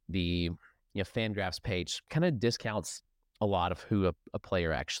looking at the Fangraphs page kind of discounts a lot of who a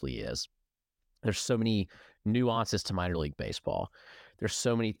player actually is. There's so many nuances to minor league baseball. There's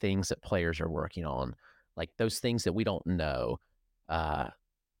so many things that players are working on, like those things that we don't know. I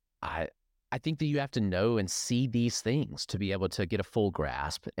think that you have to know and see these things to be able to get a full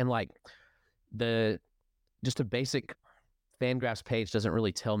grasp. And like just a basic Fangraphs page doesn't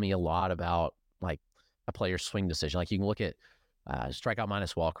really tell me a lot about like a player's swing decision. Like you can look at strikeout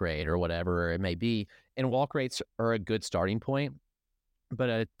minus walk rate or whatever it may be, and walk rates are a good starting point. But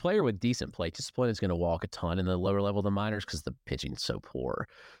a player with decent plate discipline is going to walk a ton in the lower level of the minors because the pitching's so poor.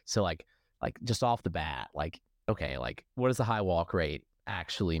 So like just off the bat, like, okay, like what does the high walk rate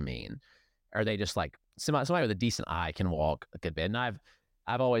actually mean? Are they just like somebody with a decent eye can walk a good bit? And I've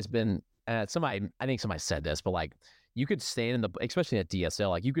always been I think somebody said this, but like you could stand especially at DSL,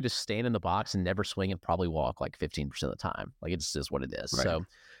 like you could just stand in the box and never swing and probably walk like 15% of the time. Like it just is what it is. Right. So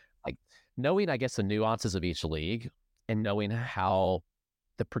like knowing, I guess, the nuances of each league and knowing how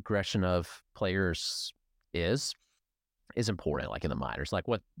the progression of players is important, like in the minors, like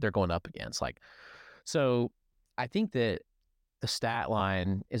what they're going up against. Like, so I think that the stat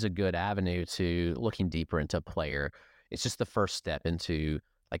line is a good avenue to looking deeper into a player. It's just the first step into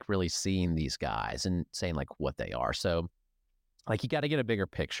like really seeing these guys and saying like what they are. So like you got to get a bigger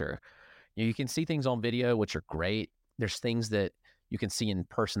picture. You can see things on video, which are great. There's things that you can see in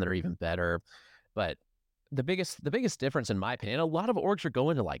person that are even better. But the biggest difference, in my opinion, a lot of orgs are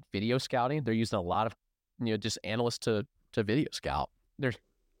going to like video scouting. They're using a lot of, just analysts to video scout. There's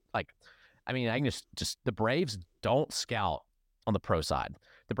like, I mean, I can just the Braves don't scout on the pro side.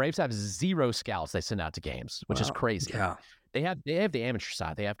 The Braves have 0 scouts they send out to games, which is crazy. Yeah. They have the amateur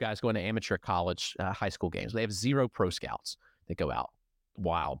side. They have guys going to amateur college, high school games. They have 0 pro scouts that go out.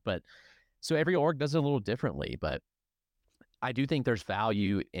 Wow. But so every org does it a little differently, but I do think there's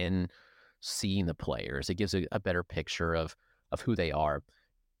value in seeing the players. It gives a better picture of who they are.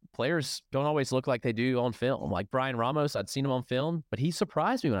 Players don't always look like they do on film. Like Brian Ramos, I'd seen him on film, but he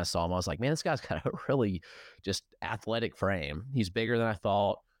surprised me when I saw him. I was like, man, this guy's got a really just athletic frame. He's bigger than I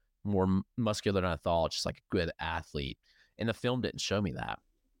thought, more muscular than I thought, just like a good athlete. And the film didn't show me that.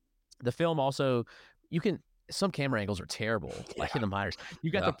 The film also, some camera angles are terrible, like in the minors.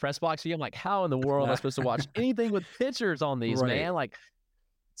 You got the press box view. I'm like, how in the world am I supposed to watch anything with pictures on these, man? Like,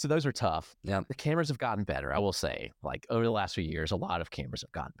 so those are tough. Yeah. The cameras have gotten better, I will say. Like over the last few years, a lot of cameras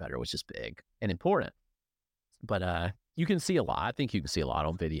have gotten better, which is big and important. But you can see a lot. I think you can see a lot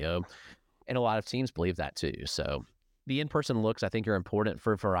on video, and a lot of teams believe that too. So the in-person looks, I think, are important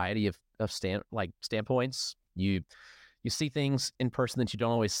for a variety of standpoints. You see things in person that you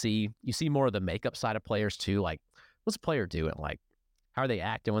don't always see. You see more of the makeup side of players too. Like, what's a player doing? Like, how are they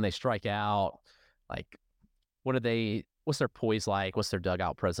acting when they strike out? Like, what's their poise like? What's their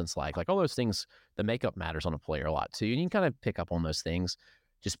dugout presence like? Like all those things, the makeup matters on a player a lot too. And you can kind of pick up on those things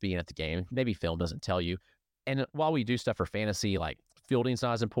just being at the game. Maybe film doesn't tell you. And while we do stuff for fantasy, like fielding's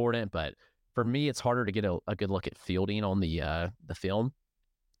not as important, but for me, it's harder to get a good look at fielding on the film.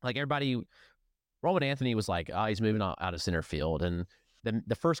 Like everybody, Roman Anthony was like, oh, he's moving out of center field. And then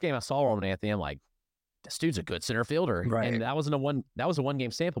the first game I saw Roman Anthony, I'm like, this dude's a good center fielder. Right. And that was a one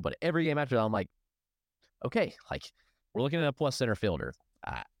game sample, but every game after that, I'm like, okay, like we're looking at a plus center fielder.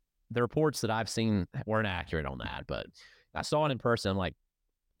 the reports that I've seen weren't accurate on that, but I saw it in person. I'm like,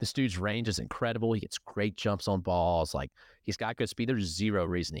 this dude's range is incredible. He gets great jumps on balls. Like, he's got good speed. There's zero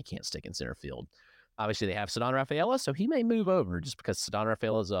reason he can't stick in center field. Obviously, they have Ceddanne Rafaela, so he may move over just because Ceddanne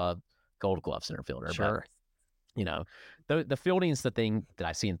Rafaela is a Gold Glove center fielder. Sure. But, you know, the fielding's the thing that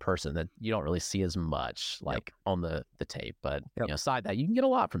I see in person that you don't really see as much like on the tape. But you know, aside that, you can get a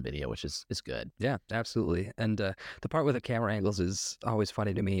lot from video, which is good. Yeah, absolutely. And the part with the camera angles is always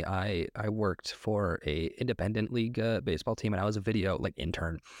funny to me. I worked for a independent league baseball team, and I was a video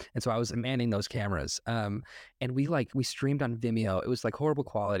intern, and so I was manning those cameras. And we streamed on Vimeo. It was like horrible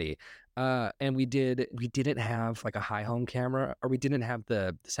quality. And we didn't have like a high home camera, or we didn't have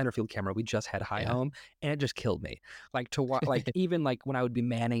the center field camera. We just had high home, and it just killed me. Like to watch, even when I would be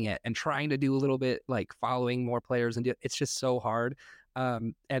manning it and trying to do a little bit following more players, and it's just so hard.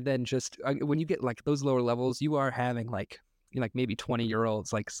 And then just when you get those lower levels, you are having maybe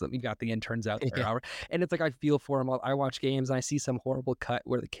 20-year-olds, you got the interns out there, and it's I feel for them. I watch games and I see some horrible cut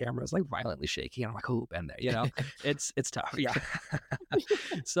where the camera is violently shaky, and I'm like, oh, been there, it's tough. Yeah.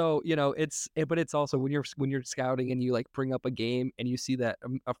 So but it's also when you're scouting and you bring up a game and you see that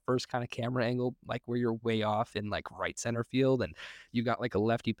a first kind of camera angle where you're way off in right center field, and you got a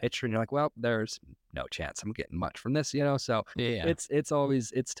lefty pitcher, and you're like, well, there's no chance I'm getting much from this, so it's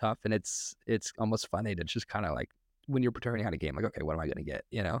always tough, and it's almost funny to just kind of when you're preparing out a game, okay, what am I going to get,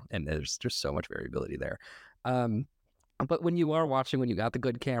 and there's just so much variability there. But when you are watching, when you got the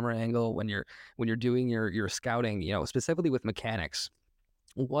good camera angle, when you're doing your scouting, specifically with mechanics,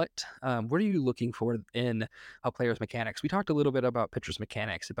 what are you looking for in a player's mechanics? We talked a little bit about pitchers'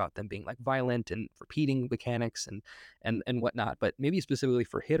 mechanics, about them being violent and repeating mechanics and whatnot, but maybe specifically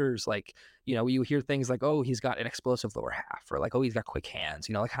for hitters, you hear things oh, he's got an explosive lower half, or oh, he's got quick hands,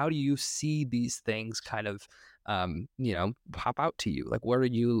 how do you see these things kind of pop out to you? What are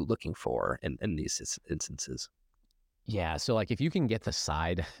you looking for in these instances? Yeah, so if you can get the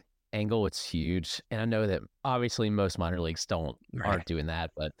side angle, it's huge. And I know that obviously most minor leagues aren't doing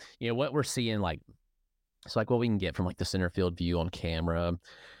that, but what we're seeing what we can get from the center field view on camera,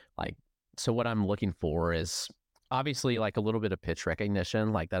 so what I'm looking for is obviously a little bit of pitch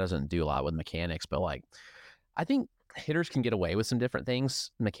recognition. That doesn't do a lot with mechanics, but I think hitters can get away with some different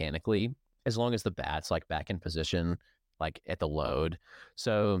things mechanically as long as the bat's back in position at the load.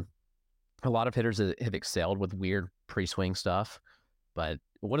 So a lot of hitters have excelled with weird pre-swing stuff. But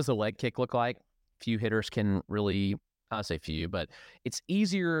what does a leg kick look like? Few hitters can really, I say few, but it's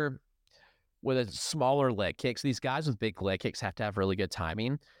easier with a smaller leg kick. So these guys with big leg kicks have to have really good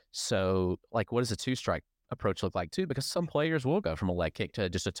timing. So what does a two-strike approach look like too? Because some players will go from a leg kick to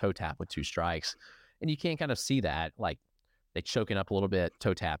just a toe tap with 2 strikes. And you can't kind of see that, they choking up a little bit,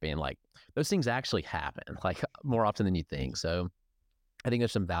 toe tapping, those things actually happen, more often than you think. So I think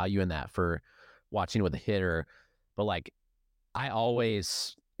there's some value in that for watching with a hitter. But I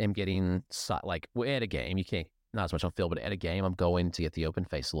always am getting at a game, you can't, not as much on field, but at a game, I'm going to get the open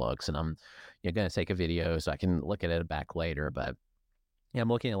face looks, and I'm going to take a video so I can look at it back later. But I'm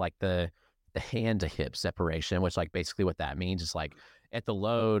looking at the hand to hip separation, which basically what that means is at the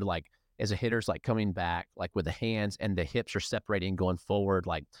load, as a hitter's coming back with the hands and the hips are separating going forward,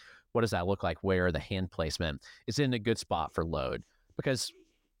 what does that look like? Where the hand placement is in a good spot for load, because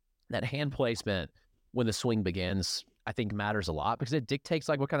that hand placement when the swing begins, I think matters a lot, because it dictates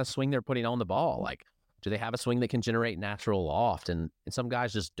what kind of swing they're putting on the ball. Do they have a swing that can generate natural loft? And some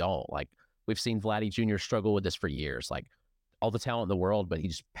guys just don't. We've seen Vladdy Jr. struggle with this for years. All the talent in the world, but he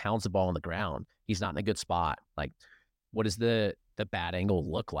just pounds the ball on the ground. He's not in a good spot. What does the bat angle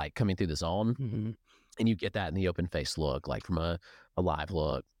look like coming through the zone? Mm-hmm. And you get that in the open face look, from a live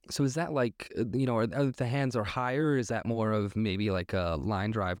look. So is that are the hands are higher? Is that more of maybe a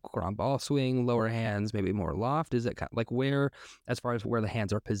line drive ground ball swing, lower hands, maybe more loft? Is it kind of where, as far as where the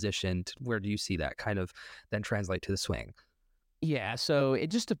hands are positioned, where do you see that kind of then translate to the swing? Yeah, so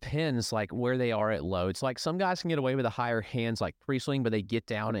it just depends where they are at loads. Some guys can get away with the higher hands pre-swing, but they get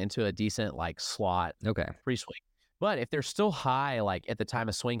down into a decent slot pre-swing. But if they're still high at the time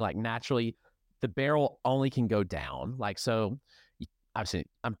of swing, naturally the barrel only can go down. So obviously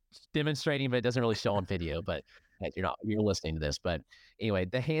I'm demonstrating, but it doesn't really show on video, but you're listening to this. But anyway,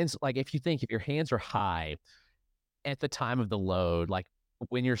 the hands, if your hands are high at the time of the load,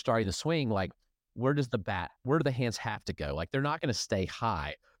 when you're starting the swing, where do the hands have to go? They're not going to stay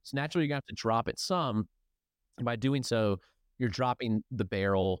high. So naturally you're going to have to drop it some. And by doing so, you're dropping the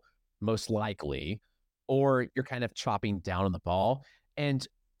barrel most likely, or you're kind of chopping down on the ball. And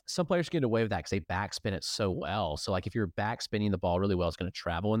some players get away with that because they backspin it so well. So if you're backspinning the ball really well, it's going to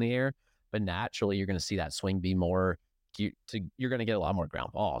travel in the air, but naturally you're going to see that swing be more you're going to get a lot more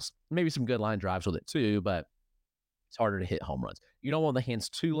ground balls. Maybe some good line drives with it too, but it's harder to hit home runs. You don't want the hands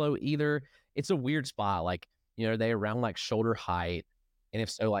too low either. It's a weird spot. Like, are they around like shoulder height? And if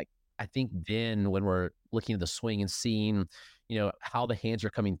so, like, I think then when we're looking at the swing and seeing, how the hands are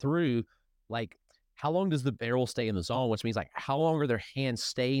coming through, like, how long does the barrel stay in the zone? Which means, like, how long are their hands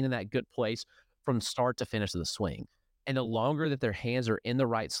staying in that good place from start to finish of the swing? And the longer that their hands are in the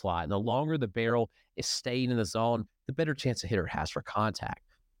right slot and the longer the barrel is staying in the zone, the better chance the hitter has for contact.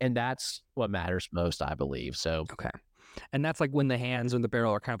 And that's what matters most, I believe. So, okay. And that's like when the hands and the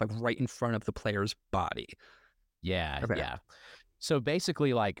barrel are kind of like right in front of the player's body. Yeah. Okay. Yeah. So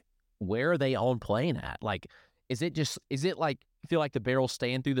basically, like, where are they on playing at? Like, is it like, feel like the barrel's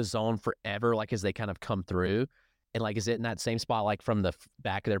staying through the zone forever, like as they kind of come through? And like, is it in that same spot, like from the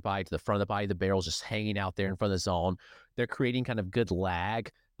back of their body to the front of the body, the barrel's just hanging out there in front of the zone? They're creating kind of good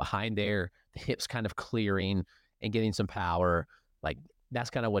lag behind there, the hips kind of clearing and getting some power. Like, that's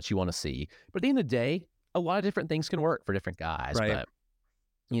kind of what you want to see. But at the end of the day, a lot of different things can work for different guys. Right.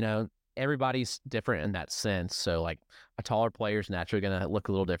 But, everybody's different in that sense. So, like, a taller player is naturally going to look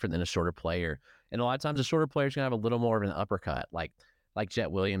a little different than a shorter player. And a lot of times a shorter player is going to have a little more of an uppercut. Like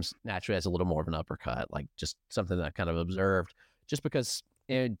Jet Williams naturally has a little more of an uppercut, like just something that I kind of observed just because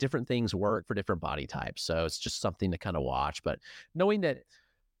different things work for different body types. So it's just something to kind of watch. But knowing that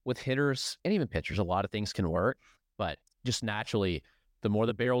with hitters and even pitchers, a lot of things can work, but just naturally, the more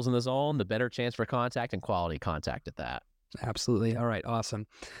the barrel's in the zone, the better chance for contact and quality contact at that. Absolutely. All right. Awesome.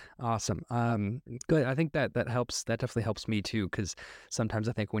 Good. I think that helps. That definitely helps me too, because sometimes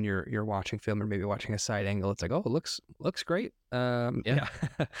I think when you're watching film or maybe watching a side angle, it's like, oh, it looks great. Yeah.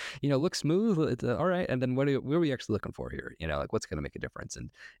 Looks smooth. It's all right. And then what are we actually looking for here? Like what's going to make a difference?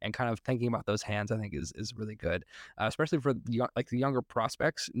 And kind of thinking about those hands, I think is really good, especially for the younger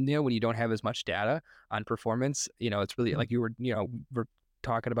prospects. When you don't have as much data on performance, it's really like we're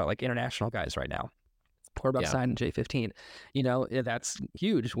talking about like international guys right now. Or about signing J15, that's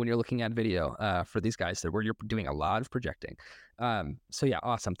huge when you're looking at video for these guys where you're doing a lot of projecting. So yeah,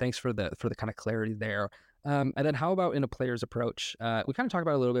 awesome. Thanks for the kind of clarity there. And then how about in a player's approach? We kind of talked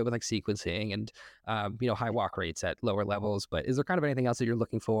about it a little bit with like sequencing and high walk rates at lower levels. But is there kind of anything else that you're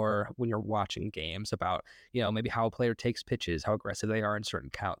looking for when you're watching games about maybe how a player takes pitches, how aggressive they are in certain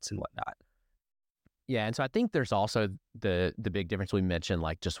counts and whatnot? Yeah, and so I think there's also the big difference we mentioned,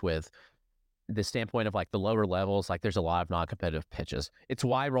 like just with the standpoint of like the lower levels, like there's a lot of non-competitive pitches. It's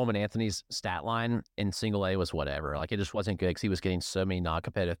why Roman Anthony's stat line in single A was whatever. Like it just wasn't good because he was getting so many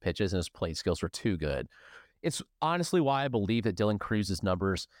non-competitive pitches and his plate skills were too good. It's honestly why I believe that Dylan Cruz's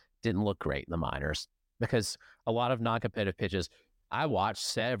numbers didn't look great in the minors, because a lot of non-competitive pitches, I watched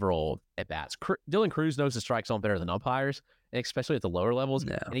several at-bats. Dylan Cruz knows the strike zone better than umpires, and especially at the lower levels,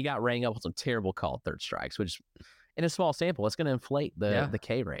 and he got rang up with some terrible called third strikes, which in a small sample, it's going to inflate the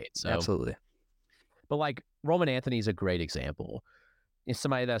K rate. So absolutely. But like Roman Anthony's a great example. It's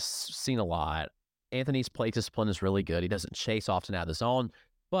somebody that's seen a lot. Anthony's plate discipline is really good. He doesn't chase often out of the zone,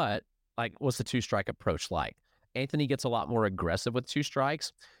 but like what's the two-strike approach like? Anthony gets a lot more aggressive with two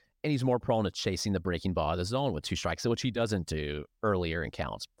strikes, and he's more prone to chasing the breaking ball out of the zone with two strikes, which he doesn't do earlier in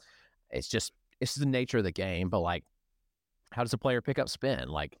counts. It's the nature of the game, but like, how does a player pick up spin?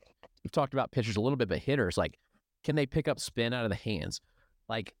 Like, we've talked about pitchers a little bit, but hitters, like, can they pick up spin out of the hands?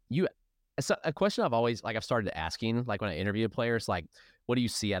 Like, it's a question I've started asking, like when I interview players, like, what do you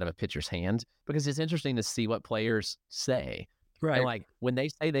see out of a pitcher's hand? Because it's interesting to see what players say. Right. And like when they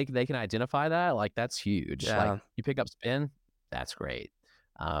say they can identify that, like that's huge. Yeah. Like you pick up spin, that's great.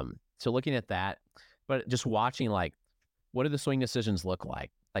 So looking at that, but just watching like, what do the swing decisions look like?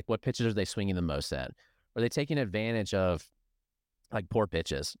 Like what pitches are they swinging the most at? Are they taking advantage of like poor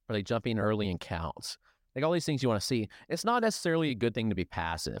pitches? Are they jumping early in counts? Like all these things you want to see. It's not necessarily a good thing to be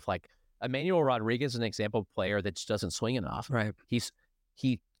passive. Like Emmanuel Rodriguez is an example of a player that just doesn't swing enough. Right.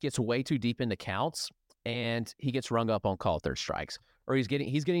 He gets way too deep into counts and he gets rung up on called third strikes. Or he's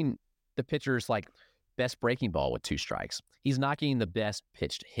getting the pitcher's like best breaking ball with two strikes. He's not getting the best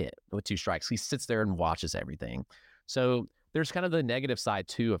pitched hit with two strikes. He sits there and watches everything. So there's kind of the negative side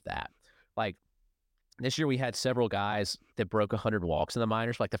too of that. Like this year we had several guys that broke 100 walks in the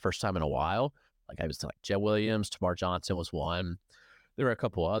minors for like the first time in a while. Like I was like Jet Williams, Tamar Johnson was one. There were a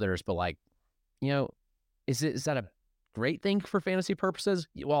couple others, but like, is that a great thing for fantasy purposes?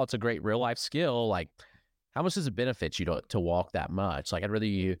 While it's a great real life skill, like how much does it benefit you to walk that much? Like I'd rather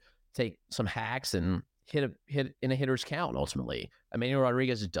you take some hacks and hit in a hitter's count ultimately. Emmanuel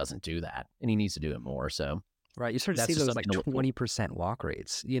Rodriguez just doesn't do that, and he needs to do it more. So right, you start to see those like 20% walk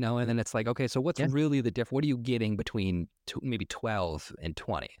rates, and then it's like, okay, so what's really the difference? What are you getting between maybe 12 and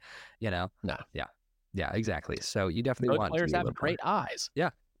 20? No, yeah. Yeah, exactly. So you definitely Those want to players be a have little more. great eyes.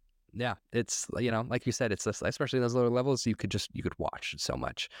 Yeah. Yeah. It's, like you said, it's just, especially those lower levels, you could watch so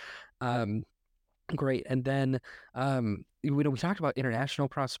much. Great. And then we talked about international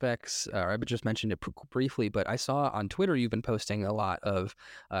prospects. I just mentioned it briefly, but I saw on Twitter you've been posting a lot of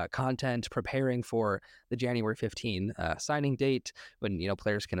content preparing for the January 15 signing date when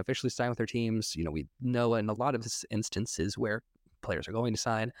players can officially sign with their teams. We know in a lot of instances where players are going to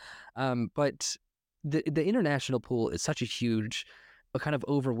sign, but the international pool is such a kind of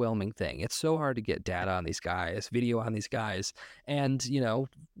overwhelming thing. It's so hard to get data on these guys, video on these guys, and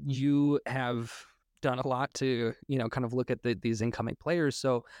you have done a lot to kind of look at these incoming players.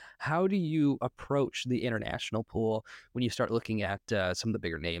 So how do you approach the international pool when you start looking at some of the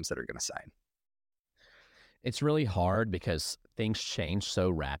bigger names that are going to sign? It's really hard because things change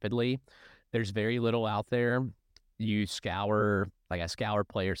so rapidly. There's very little out there. I scour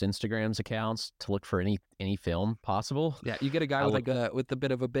players' Instagrams accounts to look for any film possible. Yeah, you get a guy with a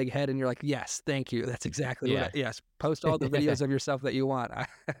bit of a big head, and you're like, yes, thank you. That's exactly what. Yes, post all the videos of yourself that you want.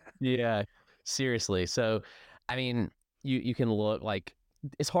 Yeah, seriously. So, I mean, you can look like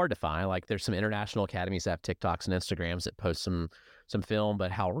it's hard to find. Like, there's some international academies that have TikToks and Instagrams that post some film,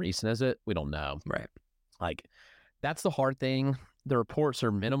 but how recent is it? We don't know. Right. Like, that's the hard thing. The reports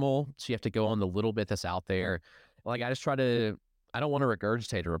are minimal, so you have to go on the little bit that's out there. Like, I don't want to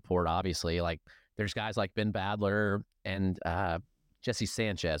regurgitate a report, obviously. Like, there's guys like Ben Badler and Jesse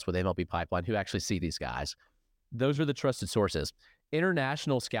Sanchez with MLB Pipeline who actually see these guys. Those are the trusted sources.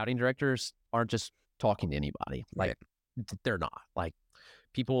 International scouting directors aren't just talking to anybody. Like, they're not. Like,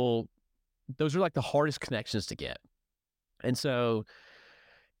 people, those are like the hardest connections to get. And so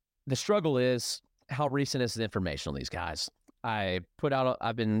the struggle is, how recent is the information on these guys? I've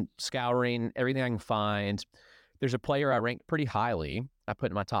been scouring everything I can find. There's a player I ranked pretty highly. I put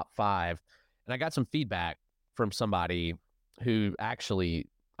in my top 5, and I got some feedback from somebody who actually,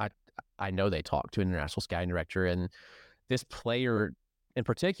 I know they talked to an international scouting director, and this player in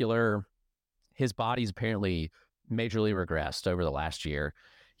particular, his body's apparently majorly regressed over the last year.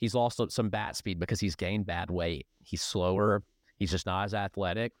 He's lost some bat speed because he's gained bad weight. He's slower. He's just not as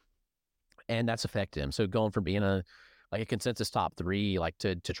athletic, and that's affected him. So going from being a consensus top 3, like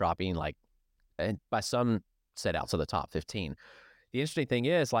to dropping and by some set outs of the top 15. The interesting thing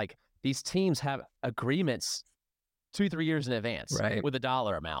is, like, these teams have agreements 2-3 years in advance, right, with a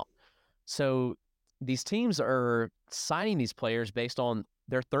dollar amount. So these teams are signing these players based on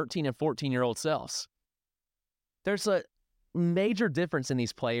their 13 and 14-year-old selves. There's a major difference in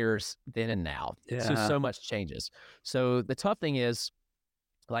these players then and now. Yeah. So much changes. So the tough thing is,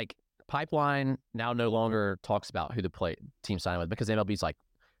 like, Pipeline now no longer talks about who the team signed with, because MLB's like,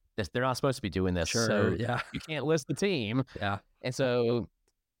 they're not supposed to be doing this. Sure, so you can't list the team. Yeah. And so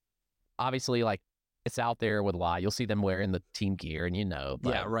obviously, like, it's out there with a lie. You'll see them wearing the team gear, and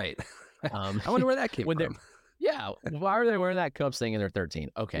but, yeah, right. I wonder where that came from. Yeah, why are they wearing that Cubs thing and they're 13?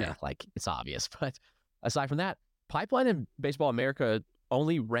 Okay, like, it's obvious. But aside from that, Pipeline and Baseball America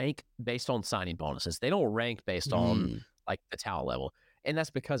only rank based on signing bonuses. They don't rank based on like the talent level, and that's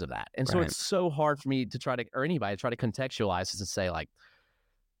because of that. And so it's so hard for me to try to, or anybody to try to contextualize this and say, like,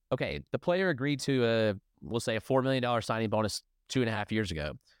 okay, the player agreed to we'll say a $4 million signing bonus 2.5 years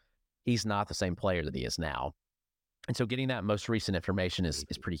ago. He's not the same player that he is now. And so getting that most recent information is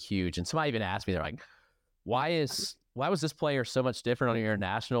pretty huge. And somebody even asked me, they're like, why was this player so much different on your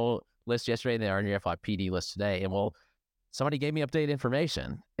international list yesterday than they are on your FYPD list today? And well, somebody gave me updated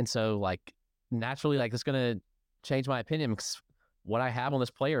information. And so, like, naturally, like, it's going to change my opinion, because what I have on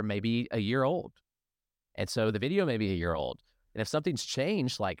this player may be a year old. And so the video may be a year old. And if something's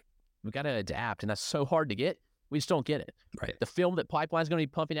changed, like, we've got to adapt. And that's so hard to get. We just don't get it. Right. The film that Pipeline's going to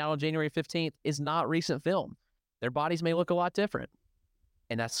be pumping out on January 15th is not recent film. Their bodies may look a lot different.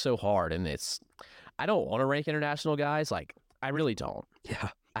 And that's so hard. And I don't want to rank international guys. Like, I really don't. Yeah.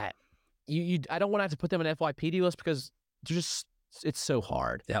 I don't want to have to put them in an FYPD list, because it's so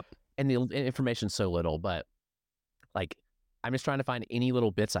hard. Yep. And the information's so little. But, like, I'm just trying to find any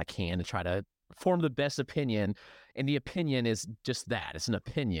little bits I can to try to form the best opinion. And the opinion is just that. It's an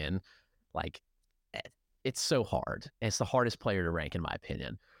opinion. Like, it's so hard. And it's the hardest player to rank, in my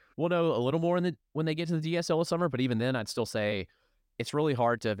opinion. We'll know a little more when they get to the DSL this summer, but even then, I'd still say it's really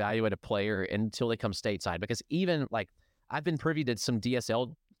hard to evaluate a player until they come stateside, because even, like, I've been privy to some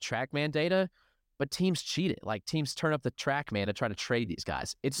DSL TrackMan data, but teams cheat it. Like, teams turn up the TrackMan to try to trade these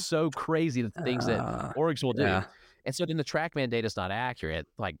guys. It's so crazy, the things that orgs will do. And so then the TrackMan data is not accurate.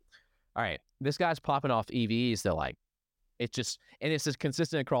 Like, all right, this guy's popping off EVs. They're like, it's just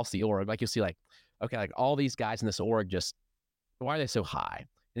consistent across the org. Like, you'll see, like, okay, like, all these guys in this org, just, why are they so high?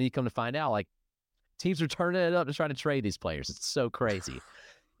 And you come to find out, like, teams are turning it up to try to trade these players. It's so crazy.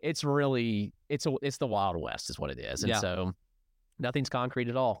 It's really, it's the Wild West is what it is. And so nothing's concrete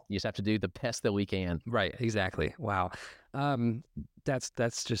at all. You just have to do the best that we can. Right. Exactly. Wow. That's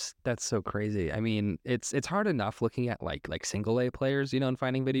so crazy. I mean, it's hard enough looking at like single A players, and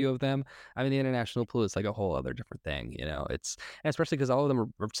finding video of them. I mean, the international pool is like a whole other different thing, it's, and especially because all of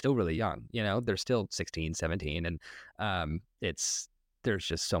them are still really young, they're still 16, 17. And there's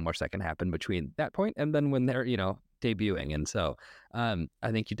just so much that can happen between that point and then when they're, debuting. And so I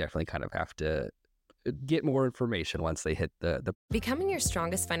think you definitely kind of have to get more information once they hit the Becoming your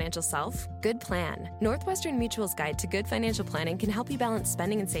strongest financial self? Good plan. Northwestern Mutual's guide to good financial planning can help you balance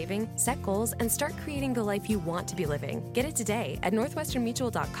spending and saving, set goals, and start creating the life you want to be living. Get it today at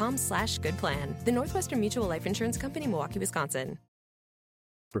northwesternmutual.com/goodplan. The Northwestern Mutual Life Insurance Company, Milwaukee, Wisconsin.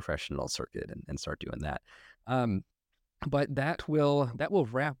 professional circuit and start doing that. But that will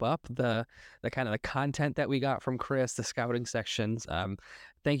wrap up the kind of the content that we got from Chris, the scouting sections.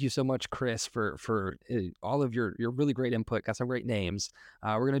 Thank you so much, Chris, for all of your really great input. Got some great names.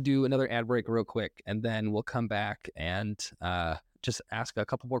 We're gonna do another ad break real quick, and then we'll come back and just ask a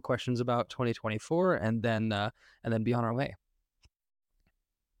couple more questions about 2024, and then be on our way.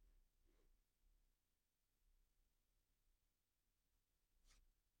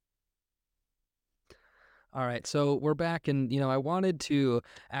 All right, so we're back, and I wanted to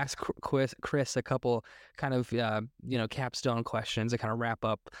ask Chris a couple kind of capstone questions to kind of wrap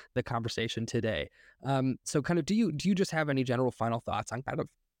up the conversation today. So kind of do you just have any general final thoughts on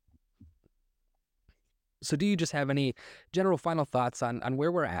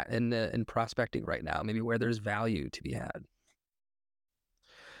where we're at in prospecting right now? Maybe where there's value to be had.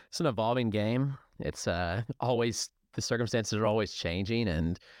 It's an evolving game. It's always, the circumstances are always changing,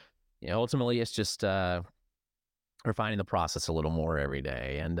 and ultimately it's just refining the process a little more every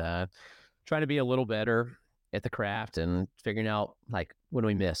day, and trying to be a little better at the craft and figuring out, like, when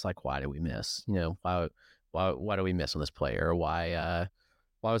we miss, like, why did we miss? Why do we miss on this player? Why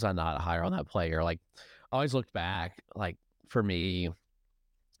was I not higher on that player? Like, I always looked back, like, for me,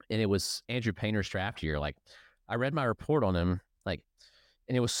 and it was Andrew Painter's draft year. Like, I read my report on him, like,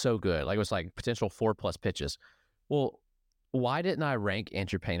 and it was so good. Like, it was like potential 4+ pitches. Well, why didn't I rank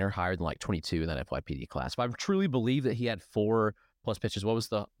Andrew Painter higher than like 22 in that FYPD class? If I truly believed that he had 4+ pitches, what was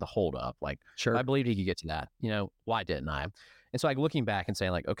the hold up? Like, Sure. I believed he could get to that. Why didn't I? And so, like, looking back and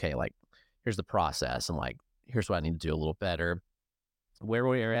saying, like, okay, like, here's the process, and like, here's what I need to do a little better. Where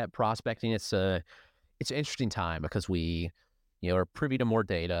we are at prospecting, it's an interesting time because we, are privy to more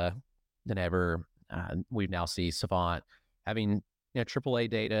data than ever. We now see Savant having AAA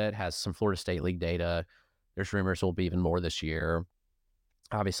data. It has some Florida State League data. There's rumors there will be even more this year.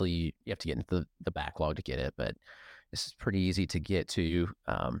 Obviously, you have to get into the backlog to get it, but this is pretty easy to get to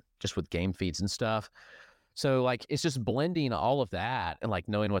just with game feeds and stuff. So, like, it's just blending all of that and, like,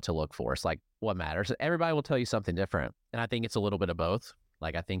 knowing what to look for. It's like, what matters? Everybody will tell you something different. And I think it's a little bit of both.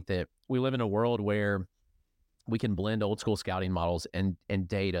 Like, I think that we live in a world where we can blend old school scouting models and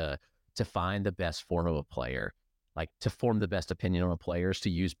data to find the best form of a player, like, to form the best opinion on a player, to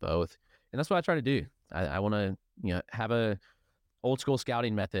use both. And that's what I try to do. I want to, have a old school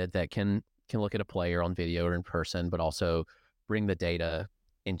scouting method that can look at a player on video or in person, but also bring the data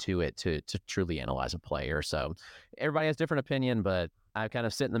into it to truly analyze a player. So everybody has different opinion, but I kind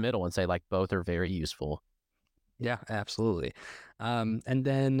of sit in the middle and say, like, both are very useful. Yeah, absolutely. And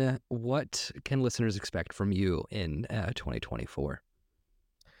then what can listeners expect from you in 2024?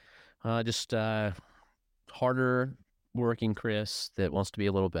 Just harder working Chris that wants to be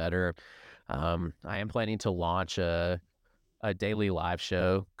a little better. I am planning to launch a daily live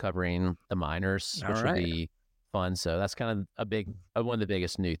show covering the minors, which will be fun. So that's kind of one of the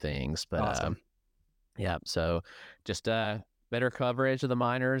biggest new things. But awesome. Yeah, so just better coverage of the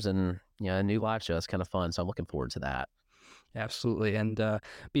minors and a new live show. It's kind of fun. So I'm looking forward to that. Absolutely. And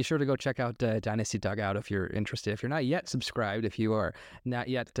be sure to go check out Dynasty Dugout if you're interested. If you're not yet subscribed, if you are not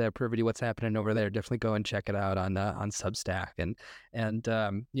yet privy to what's happening over there, definitely go and check it out on Substack. And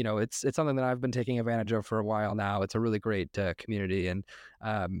it's something that I've been taking advantage of for a while now. It's a really great community, and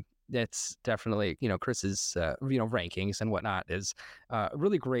it's definitely, Chris's rankings and whatnot is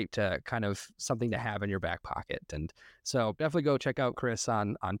really great, kind of something to have in your back pocket. And so definitely go check out Chris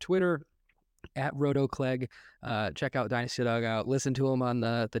on Twitter at Clegg. Check out Dynasty Dugout, listen to him on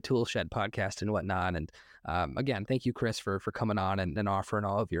the Tool Shed podcast and whatnot. And again, thank you, Chris, for coming on and offering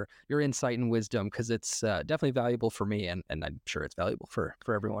all of your insight and wisdom, because it's definitely valuable for me, and I'm sure it's valuable for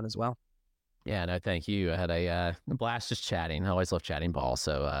everyone as well. Yeah, no, thank you. I had a blast just chatting. I always love chatting ball.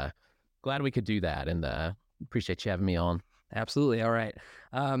 So glad we could do that, and appreciate you having me on. Absolutely. All right.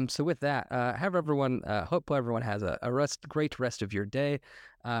 So with that, hope everyone has a great rest of your day.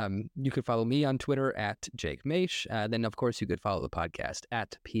 You could follow me on Twitter at Jake Maish. Then, of course, you could follow the podcast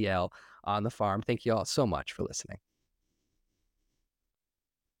at PL on the Farm. Thank you all so much for listening.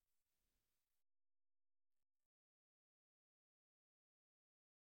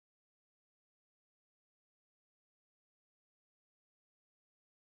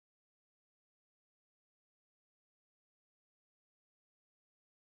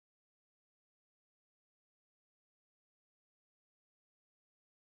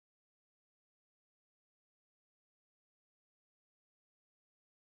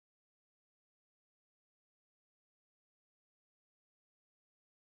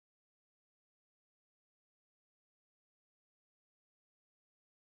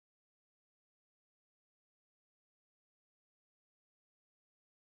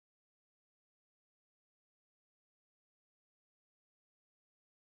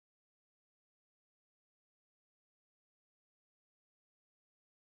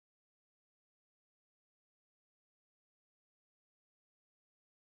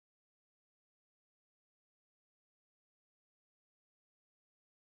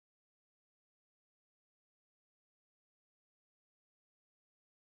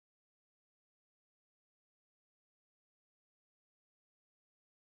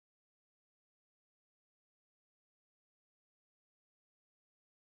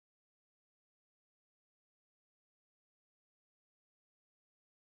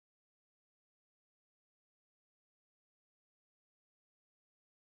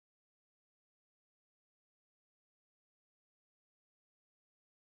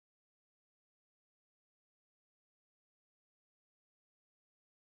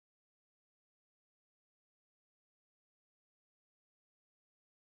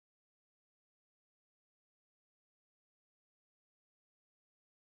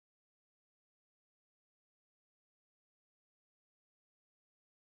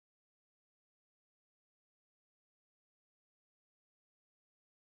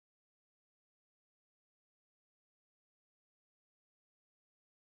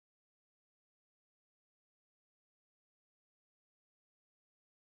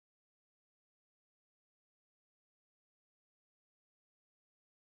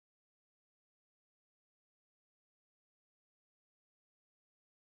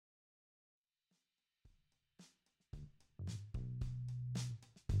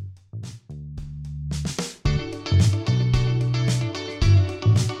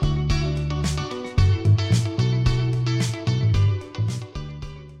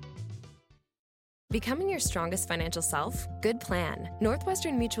 Becoming your strongest financial self? Good plan.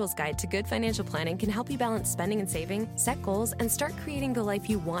 Northwestern Mutual's guide to good financial planning can help you balance spending and saving, set goals, and start creating the life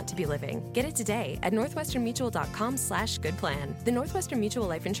you want to be living. Get it today at northwesternmutual.com/goodplan. The Northwestern Mutual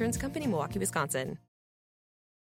Life Insurance Company, Milwaukee, Wisconsin.